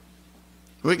books?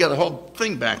 We got a whole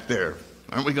thing back there.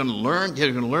 Aren't we going to learn?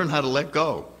 You're going to learn how to let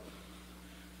go.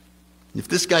 If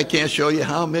this guy can't show you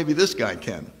how, maybe this guy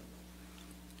can.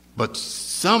 But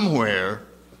somewhere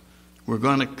we're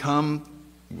going to come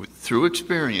through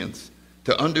experience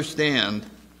to understand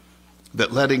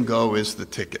that letting go is the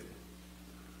ticket.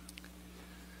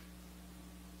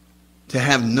 To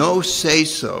have no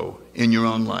say-so in your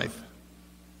own life.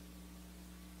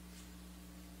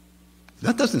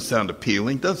 That doesn't sound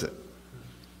appealing, does it?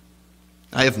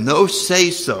 I have no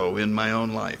say-so in my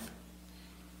own life.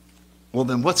 Well,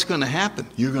 then what's going to happen?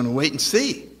 You're going to wait and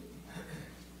see.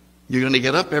 You're going to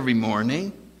get up every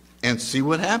morning and see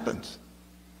what happens.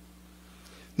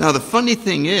 Now, the funny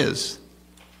thing is,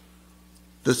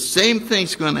 the same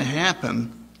thing's going to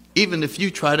happen even if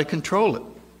you try to control it.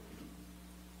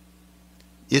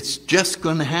 It's just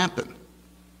going to happen.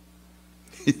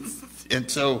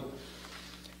 And so,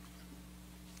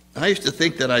 I used to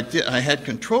think that I had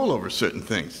control over certain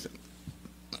things.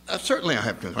 Certainly I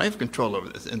have control over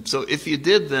this. And so if you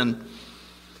did, then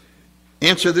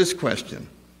answer this question.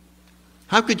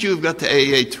 How could you have got to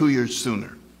AA 2 years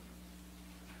sooner?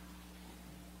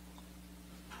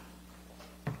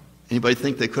 Anybody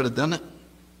think they could have done it?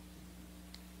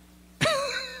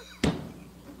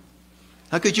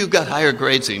 How could you have got higher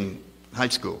grades in high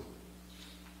school?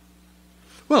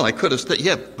 Well, I could have studied,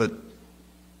 yeah, but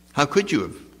how could you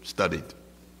have studied?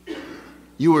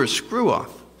 You were a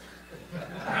screw-off.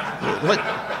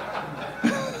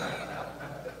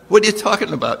 What are you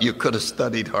talking about? You could have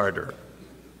studied harder.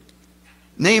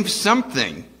 Name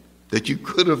something that you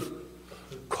could have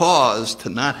cause to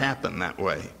not happen that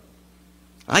way?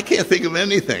 I can't think of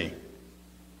anything.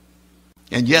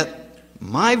 And yet,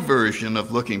 my version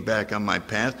of looking back on my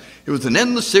past, it was an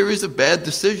endless series of bad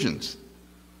decisions.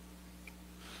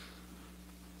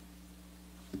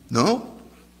 No,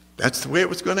 that's the way it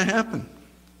was going to happen.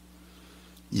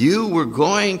 You were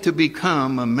going to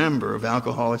become a member of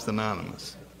Alcoholics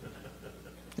Anonymous.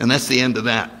 And that's the end of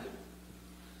that.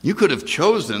 You could have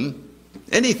chosen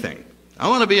anything. I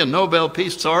want to be a Nobel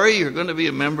Peace. Sorry, you're going to be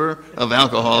a member of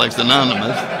Alcoholics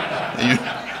Anonymous.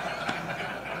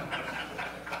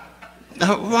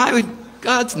 Now, why would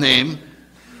God's name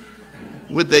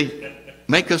would they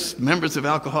make us members of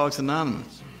Alcoholics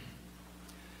Anonymous?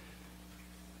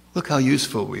 Look how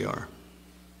useful we are.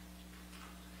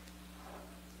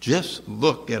 Just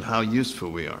look at how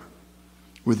useful we are.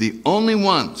 We're the only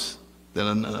ones that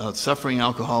a suffering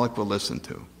alcoholic will listen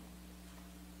to.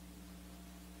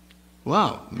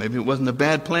 Wow, maybe it wasn't a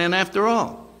bad plan after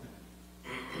all.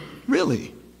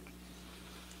 Really?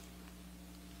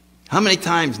 How many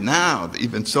times now that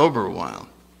you've been sober a while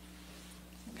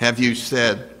have you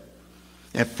said,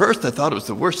 at first I thought it was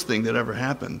the worst thing that ever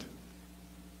happened,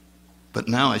 but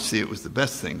now I see it was the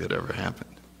best thing that ever happened?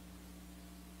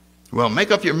 Well,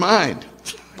 make up your mind.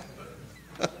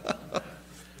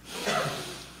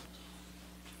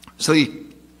 So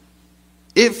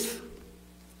if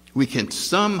we can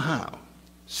somehow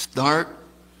start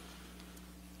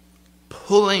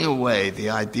pulling away the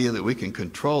idea that we can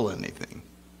control anything,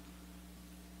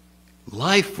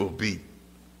 life will be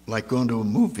like going to a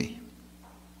movie.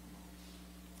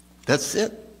 That's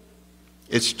it.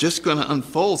 It's just going to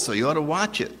unfold, so you ought to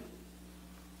watch it.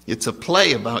 It's a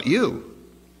play about you.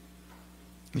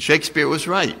 And Shakespeare was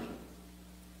right.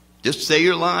 Just say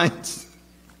your lines.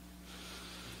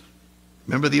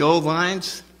 Remember the old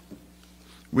lines?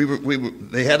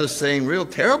 They had us saying real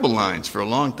terrible lines for a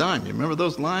long time. You remember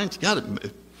those lines? God,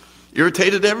 it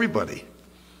irritated everybody.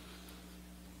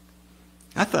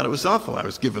 I thought it was awful. I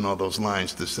was given all those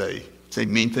lines to say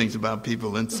mean things about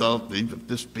people, insult,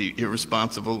 just be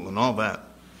irresponsible and all that.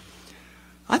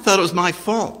 I thought it was my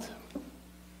fault.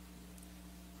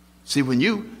 See, when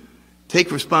you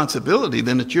take responsibility,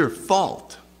 then it's your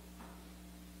fault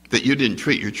that you didn't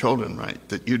treat your children right,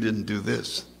 that you didn't do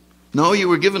this. No, you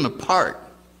were given a part.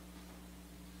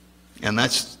 And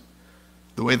that's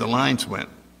the way the lines went.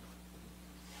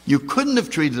 You couldn't have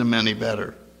treated them any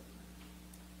better.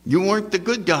 You weren't the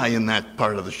good guy in that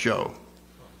part of the show.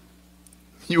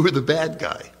 You were the bad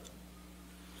guy.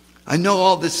 I know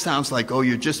all this sounds like, oh,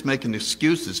 you're just making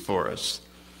excuses for us.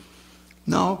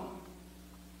 No.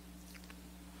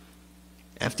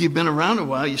 After you've been around a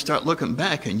while, you start looking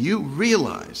back and you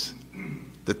realize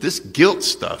that this guilt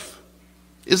stuff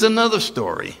is another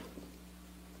story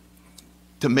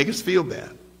to make us feel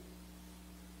bad.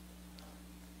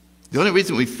 The only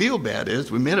reason we feel bad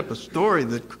is we made up a story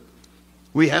that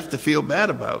we have to feel bad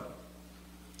about.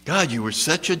 God, you were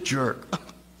such a jerk.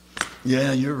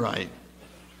 Yeah, you're right.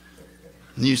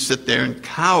 And you sit there and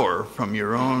cower from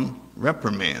your own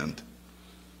reprimand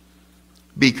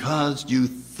because you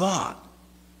thought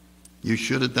you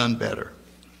should have done better.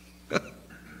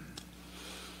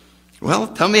 Well,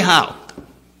 tell me how.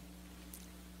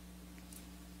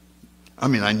 I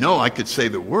mean, I know I could say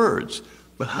the words,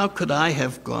 but how could I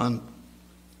have gone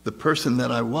the person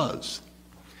that I was?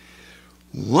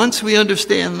 Once we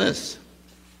understand this,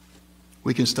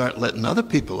 we can start letting other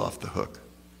people off the hook.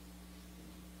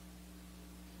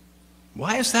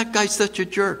 Why is that guy such a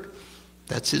jerk?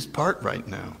 That's his part right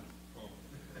now.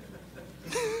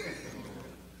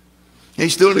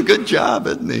 He's doing a good job,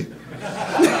 isn't he?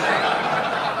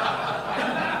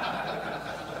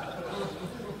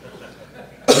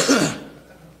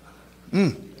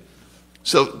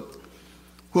 So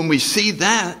when we see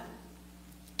that,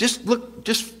 just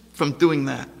from doing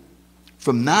that,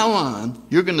 from now on,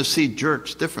 you're going to see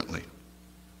jerks differently.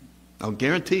 I'll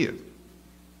guarantee you.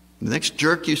 The next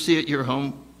jerk you see at your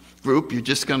home group, you're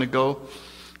just going to go,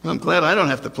 well, I'm glad I don't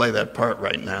have to play that part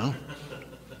right now.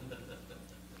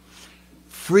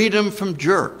 Freedom from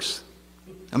jerks.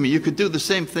 I mean, you could do the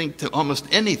same thing to almost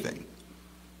anything.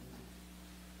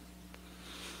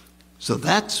 So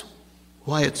that's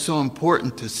why it's so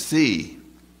important to see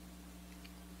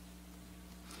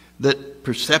that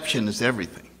perception is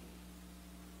everything.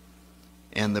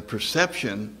 And the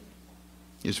perception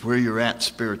is where you're at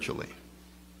spiritually.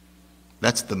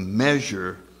 That's the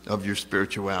measure of your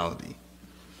spirituality.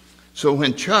 So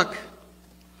when Chuck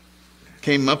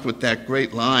came up with that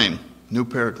great line, new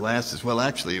pair of glasses, well,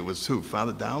 actually, it was who?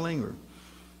 Father Dowling? Or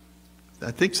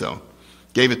I think so.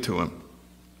 Gave it to him.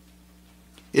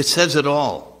 It says it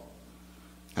all.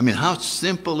 I mean, how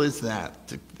simple is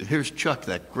that? Here's Chuck,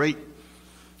 that great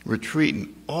retreat,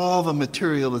 and all the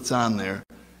material that's on there.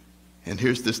 And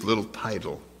here's this little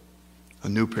title, A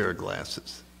New Pair of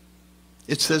Glasses.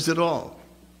 It says it all.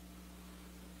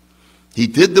 He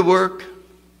did the work.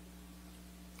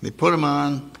 They put him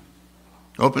on,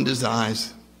 opened his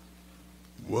eyes.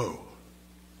 Whoa.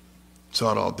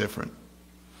 Saw it all different.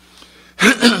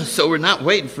 So we're not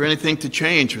waiting for anything to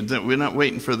change. We're not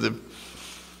waiting for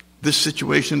this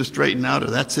situation to straighten out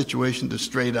or that situation to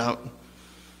straighten out.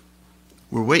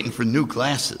 We're waiting for new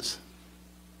glasses.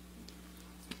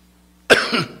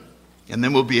 And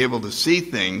then we'll be able to see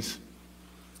things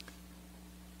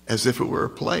as if it were a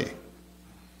play.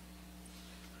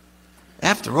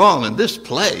 After all, in this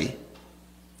play,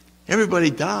 everybody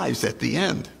dies at the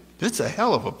end. It's a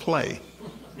hell of a play.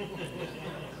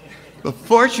 But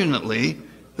fortunately,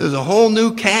 there's a whole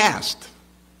new cast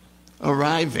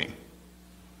arriving.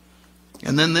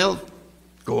 And then they'll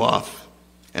go off,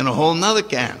 and a whole nother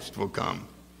cast will come.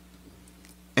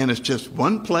 And it's just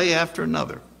one play after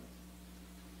another.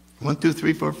 1, 2,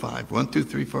 3, 4, 5. 1, 2,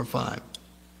 3, 4, 5.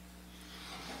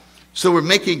 So we're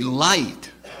making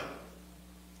light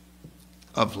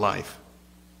of life.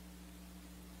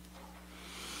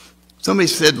 Somebody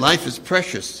said life is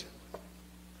precious.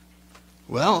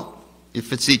 Well,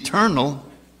 if it's eternal,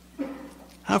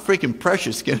 how freaking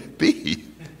precious can it be?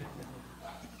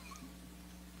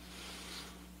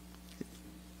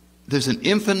 There's an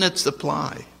infinite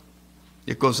supply.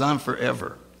 It goes on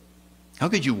forever. How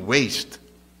could you waste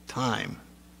time?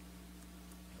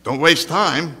 Don't waste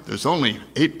time. There's only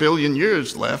 8 billion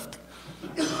years left.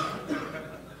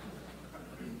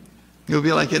 You'll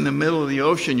be like in the middle of the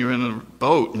ocean. You're in a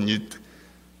boat and you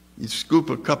scoop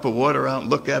a cup of water out and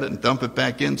look at it and dump it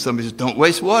back in. Somebody says, don't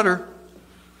waste water.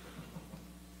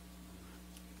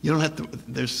 You don't have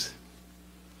to,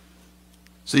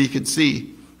 so you can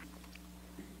see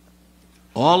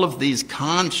all of these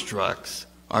constructs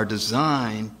are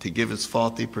designed to give us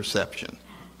faulty perception.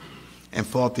 And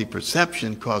faulty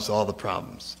perception causes all the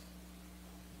problems.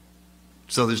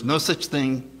 So there's no such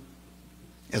thing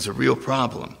as a real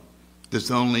problem. There's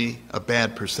only a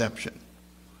bad perception.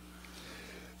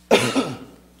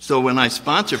 So when I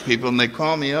sponsor people and they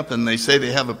call me up and they say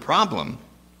they have a problem,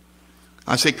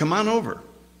 I say, come on over.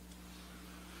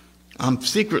 I'm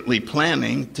secretly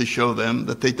planning to show them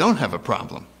that they don't have a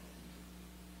problem.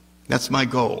 That's my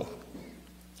goal.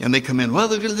 And they come in,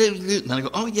 well, and I go,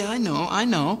 oh yeah, I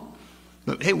know.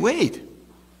 But hey, wait.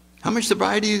 How much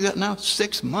sobriety you got now?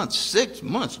 6 months. 6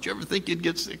 months. Did you ever think you'd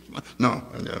get 6 months? No,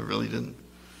 I really didn't.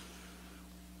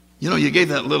 You know, you gave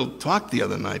that little talk the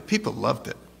other night. People loved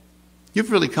it.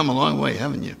 You've really come a long way,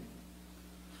 haven't you?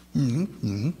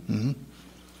 And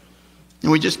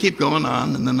we just keep going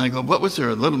on, and then I go, what was there,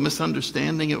 a little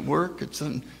misunderstanding at work?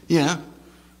 Yeah.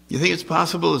 You think it's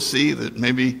possible to see that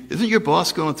maybe, isn't your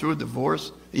boss going through a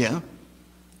divorce? Yeah.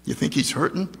 You think he's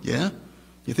hurting? Yeah.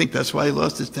 You think that's why he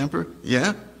lost his temper?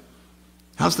 Yeah.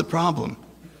 How's the problem?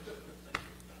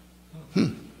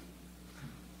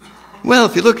 Well,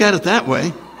 if you look at it that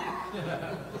way,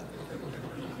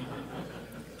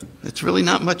 it's really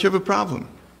not much of a problem.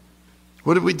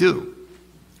 What did we do?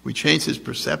 We changed his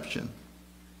perception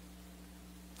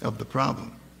of the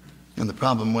problem, and the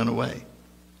problem went away.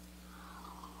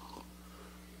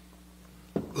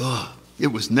 Ugh, it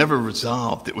was never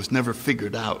resolved. It was never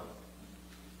figured out.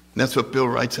 And that's what Bill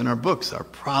writes in our books. Our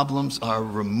problems are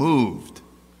removed.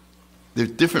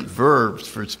 There's different verbs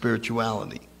for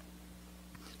spirituality.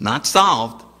 Not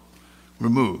solved,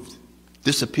 removed,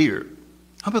 disappear.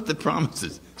 How about the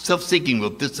promises? Self-seeking will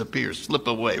disappear, slip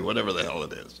away, whatever the hell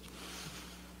it is.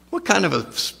 What kind of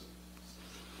a...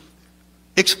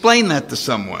 Explain that to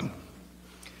someone.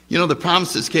 You know, the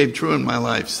promises came true in my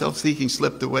life. Self-seeking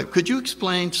slipped away. Could you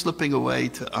explain slipping away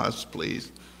to us,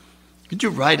 please? Could you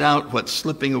write out what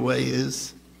slipping away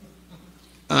is?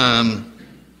 I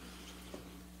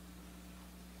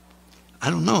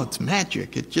don't know. It's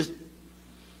magic.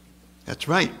 That's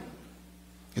right.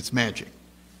 It's magic.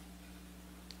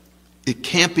 It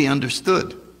can't be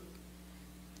understood.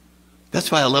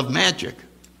 That's why I love magic.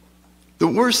 The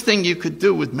worst thing you could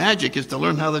do with magic is to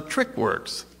learn how the trick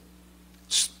works.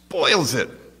 Spoils it.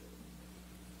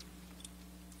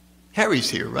 Harry's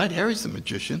here, right? Harry's the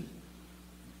magician.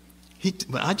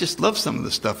 I just love some of the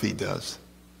stuff he does.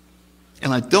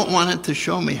 And I don't want it to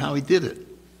show me how he did it.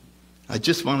 I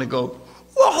just want to go,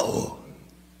 whoa!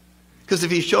 Because if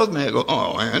he showed me, I go,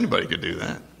 oh, anybody could do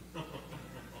that.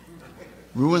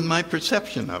 Ruin my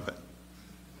perception of it.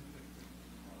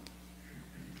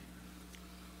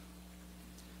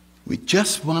 We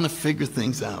just want to figure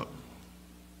things out.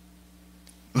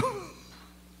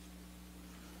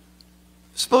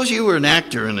 Suppose you were an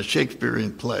actor in a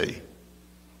Shakespearean play,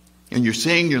 and you're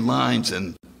saying your lines,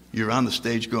 and you're on the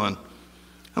stage going,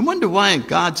 I wonder why in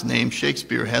God's name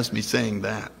Shakespeare has me saying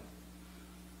that.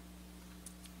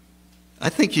 I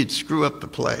think you'd screw up the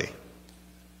play.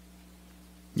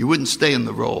 You wouldn't stay in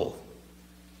the role.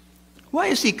 Why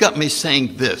has he got me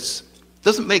saying this?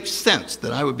 Doesn't make sense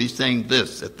that I would be saying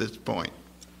this at this point.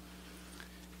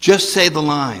 Just say the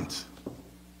lines.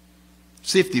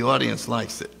 See if the audience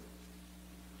likes it.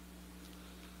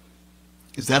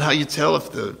 Is that how you tell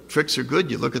if the tricks are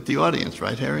good? You look at the audience,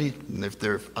 right, Harry? And if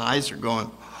their eyes are going,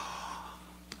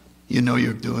 you know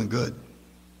you're doing good.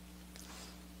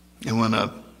 And when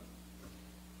a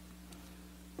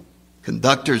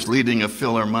conductor's leading a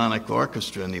philharmonic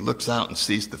orchestra and he looks out and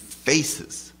sees the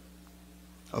faces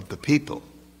of the people,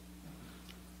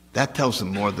 that tells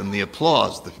him more than the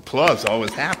applause. The applause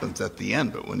always happens at the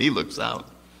end, but when he looks out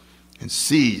and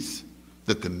sees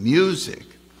that the music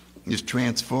is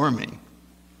transforming,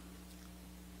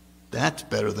 that's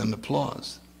better than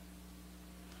applause.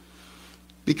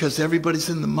 Because everybody's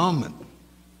in the moment.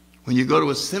 When you go to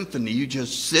a symphony, you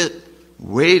just sit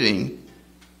waiting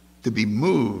to be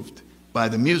moved by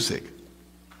the music.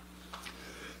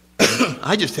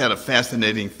 I just had a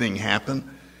fascinating thing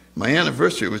happen. My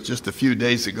anniversary was just a few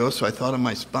days ago, so I thought of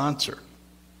my sponsor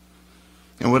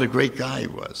and what a great guy he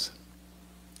was.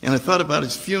 And I thought about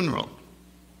his funeral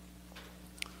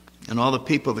and all the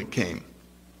people that came.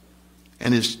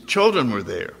 And his children were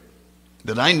there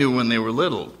that I knew when they were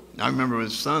little. I remember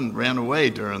his son ran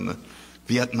away during the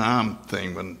Vietnam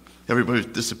thing when everybody was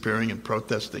disappearing and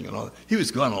protesting and all that. He was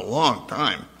gone a long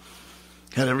time.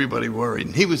 Had everybody worried,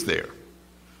 and he was there.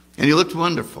 And he looked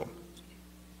wonderful.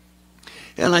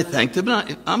 And I thanked him.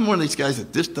 I'm one of these guys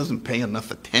that just doesn't pay enough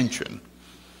attention.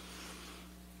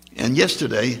 And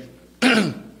yesterday,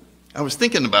 I was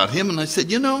thinking about him, and I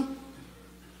said, you know,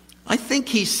 I think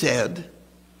he said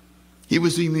he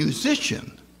was a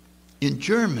musician in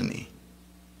Germany.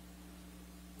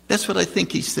 That's what I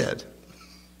think he said.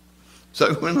 So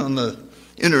I went on the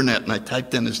internet and I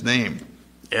typed in his name,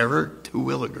 Erich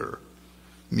Terwilliger,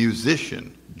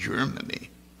 musician, Germany.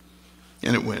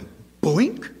 And it went,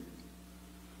 boink.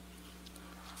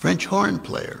 French horn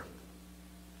player,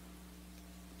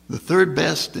 the third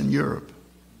best in Europe.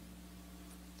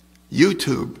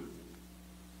 YouTube,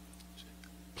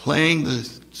 playing the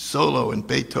solo in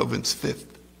Beethoven's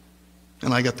Fifth,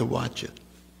 and I got to watch it.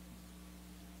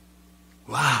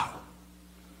 Wow.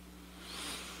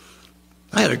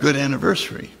 I had a good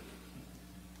anniversary.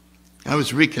 I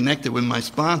was reconnected with my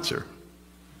sponsor,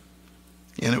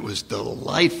 and it was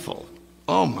delightful.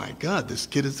 Oh my God, this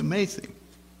kid is amazing.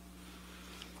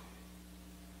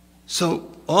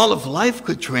 So all of life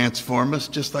could transform us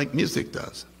just like music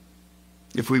does,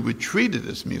 if we would treat it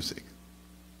as music,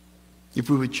 if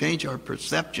we would change our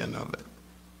perception of it.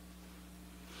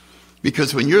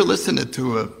 Because when you're listening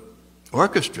to an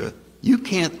orchestra, you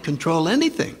can't control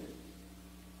anything.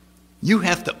 You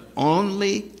have to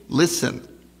only listen.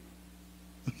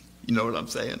 You know what I'm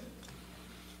saying?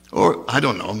 Or, I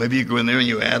don't know, maybe you go in there and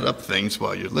you add up things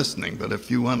while you're listening, but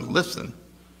if you want to listen.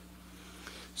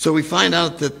 So we find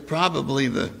out that probably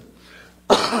the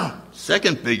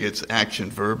second biggest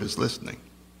action verb is listening.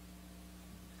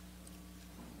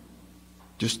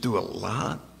 Just do a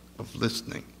lot of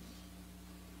listening.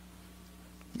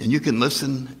 And you can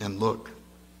listen and look.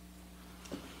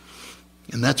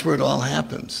 And that's where it all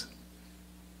happens.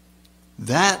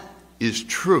 That is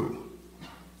true.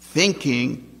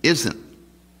 Thinking isn't.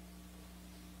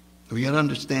 We got to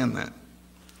understand that.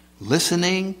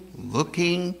 Listening,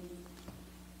 looking,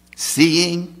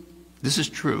 seeing, this is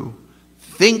true.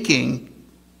 Thinking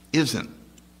isn't.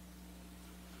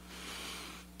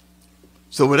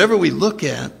 So whatever we look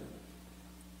at,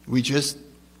 we just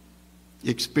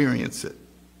experience it.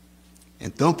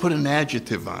 And don't put an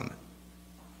adjective on it.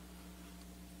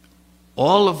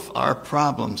 All of our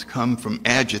problems come from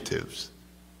adjectives.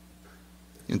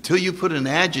 Until you put an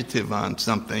adjective on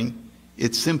something,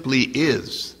 it simply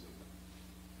is.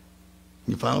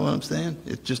 You follow what I'm saying?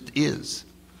 It just is.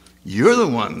 You're the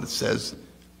one that says,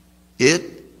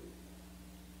 it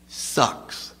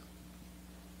sucks.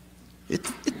 It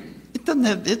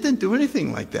didn't do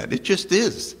anything like that. It just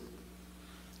is.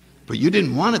 But you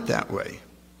didn't want it that way.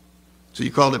 So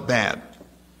you called it bad.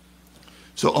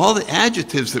 So all the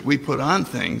adjectives that we put on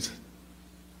things,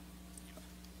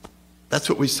 that's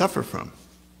what we suffer from.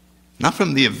 Not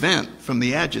from the event, from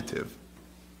the adjective.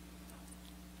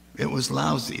 It was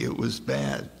lousy, it was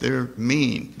bad, they're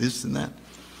mean, this and that.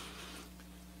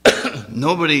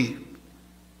 Nobody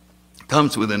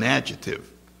comes with an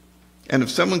adjective. And if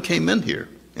someone came in here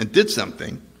and did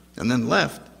something, and then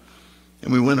left,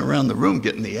 and we went around the room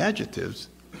getting the adjectives,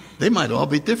 they might all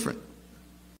be different.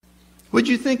 What'd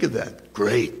you think of that?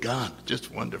 Great, God,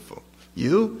 just wonderful.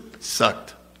 You?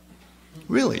 Sucked.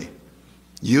 Really?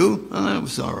 You? Oh, that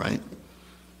was all right.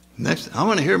 Next, I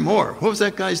want to hear more. What was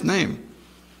that guy's name?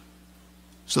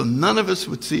 So none of us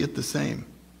would see it the same.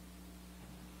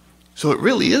 So it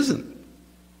really isn't.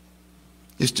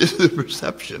 It's just the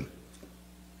perception.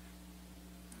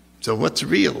 So what's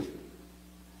real?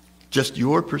 Just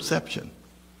your perception.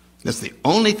 That's the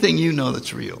only thing you know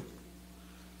that's real.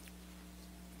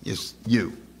 Is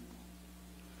you.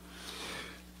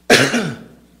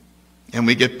 And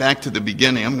we get back to the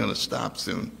beginning. I'm going to stop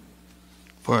soon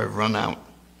before I run out.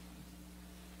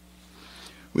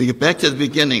 We get back to the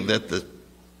beginning that the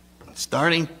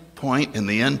starting point and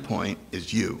the end point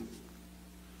is you.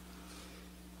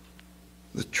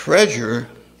 The treasure,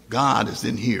 God, is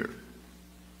in here.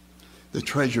 The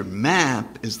treasure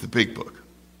map is the big book,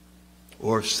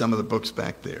 or some of the books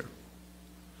back there.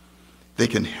 They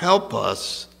can help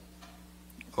us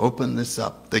open this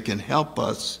up. They can help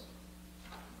us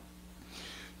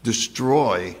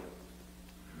destroy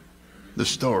the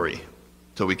story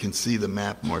so we can see the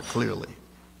map more clearly.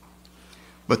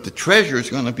 But the treasure is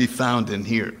going to be found in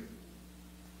here.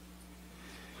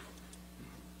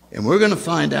 And we're going to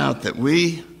find out that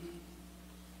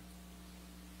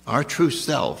our true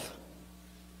self,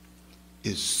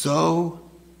 is so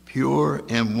pure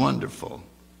and wonderful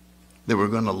that we're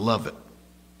going to love it.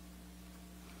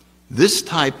 This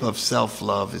type of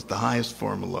self-love is the highest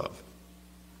form of love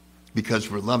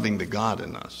because we're loving the God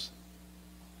in us.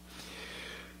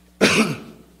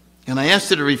 And I asked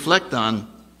you to reflect on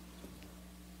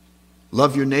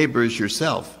love your neighbor as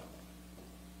yourself.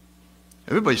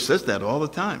 Everybody says that all the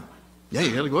time. Yeah,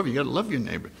 you got to go over, you got to love your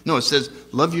neighbor. No, it says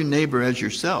love your neighbor as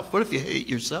yourself. What if you hate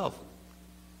yourself?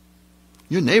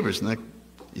 Your neighbor's not,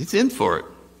 he's in for it.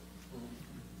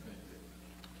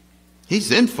 He's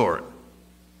in for it.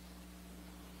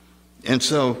 And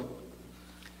so,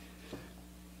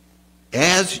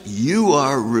 as you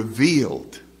are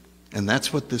revealed, and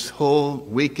that's what this whole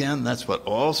weekend, that's what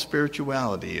all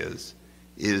spirituality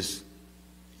is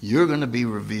you're going to be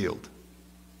revealed.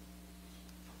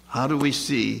 How do we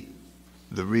see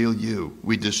the real you?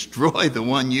 We destroy the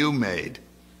one you made.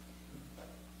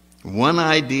 One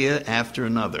idea after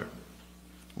another.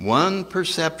 One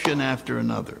perception after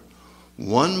another.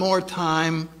 One more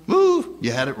time, woo,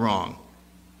 you had it wrong.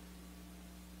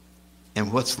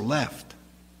 And what's left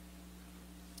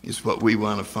is what we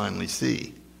want to finally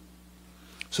see.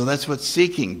 So that's what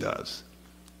seeking does.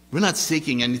 We're not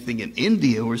seeking anything in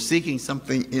India, we're seeking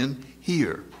something in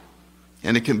here.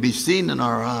 And it can be seen in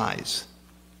our eyes.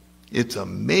 It's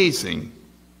amazing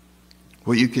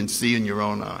what you can see in your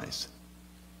own eyes.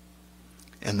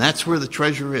 And that's where the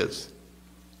treasure is.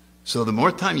 So the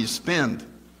more time you spend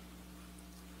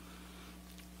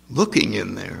looking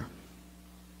in there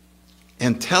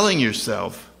and telling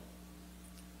yourself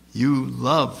you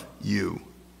love you.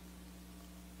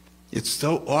 It's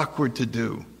so awkward to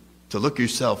do, to look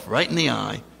yourself right in the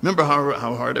eye. Remember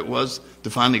how hard it was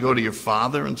to finally go to your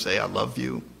father and say, I love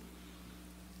you?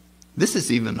 This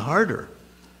is even harder.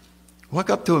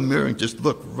 Walk up to a mirror and just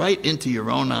look right into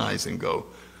your own eyes and go,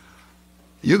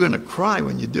 you're going to cry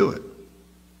when you do it.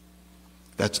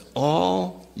 That's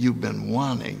all you've been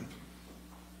wanting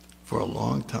for a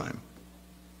long time,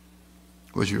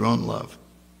 was your own love.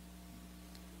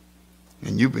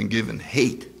 And you've been given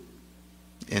hate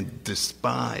and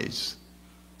despise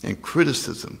and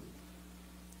criticism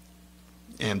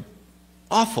and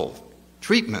awful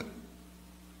treatment.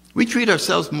 We treat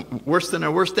ourselves worse than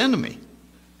our worst enemy.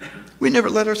 We never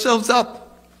let ourselves up.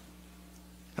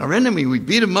 Our enemy, we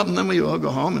beat him up and then we all go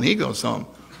home and he goes home.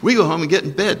 We go home and get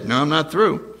in bed. No, I'm not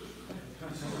through.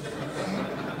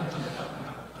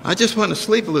 I just want to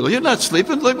sleep a little. You're not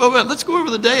sleeping. Let's go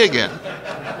over the day again.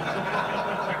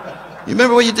 You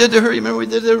remember what you did to her? You remember what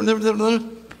you did to her?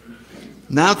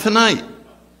 Now tonight,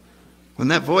 when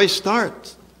that voice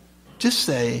starts, just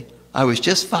say, I was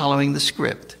just following the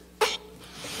script.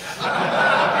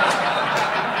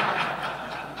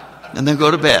 And then go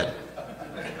to bed.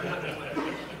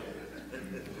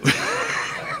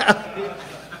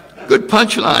 Good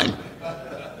punchline.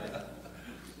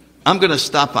 I'm going to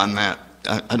stop on that.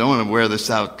 I don't want to wear this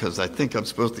out because I think I'm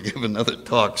supposed to give another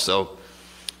talk. So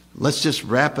let's just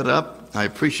wrap it up. I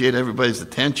appreciate everybody's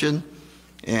attention.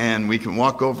 And we can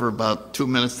walk over about 2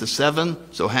 minutes to 7.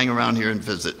 So hang around here and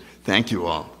visit. Thank you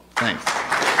all. Thanks.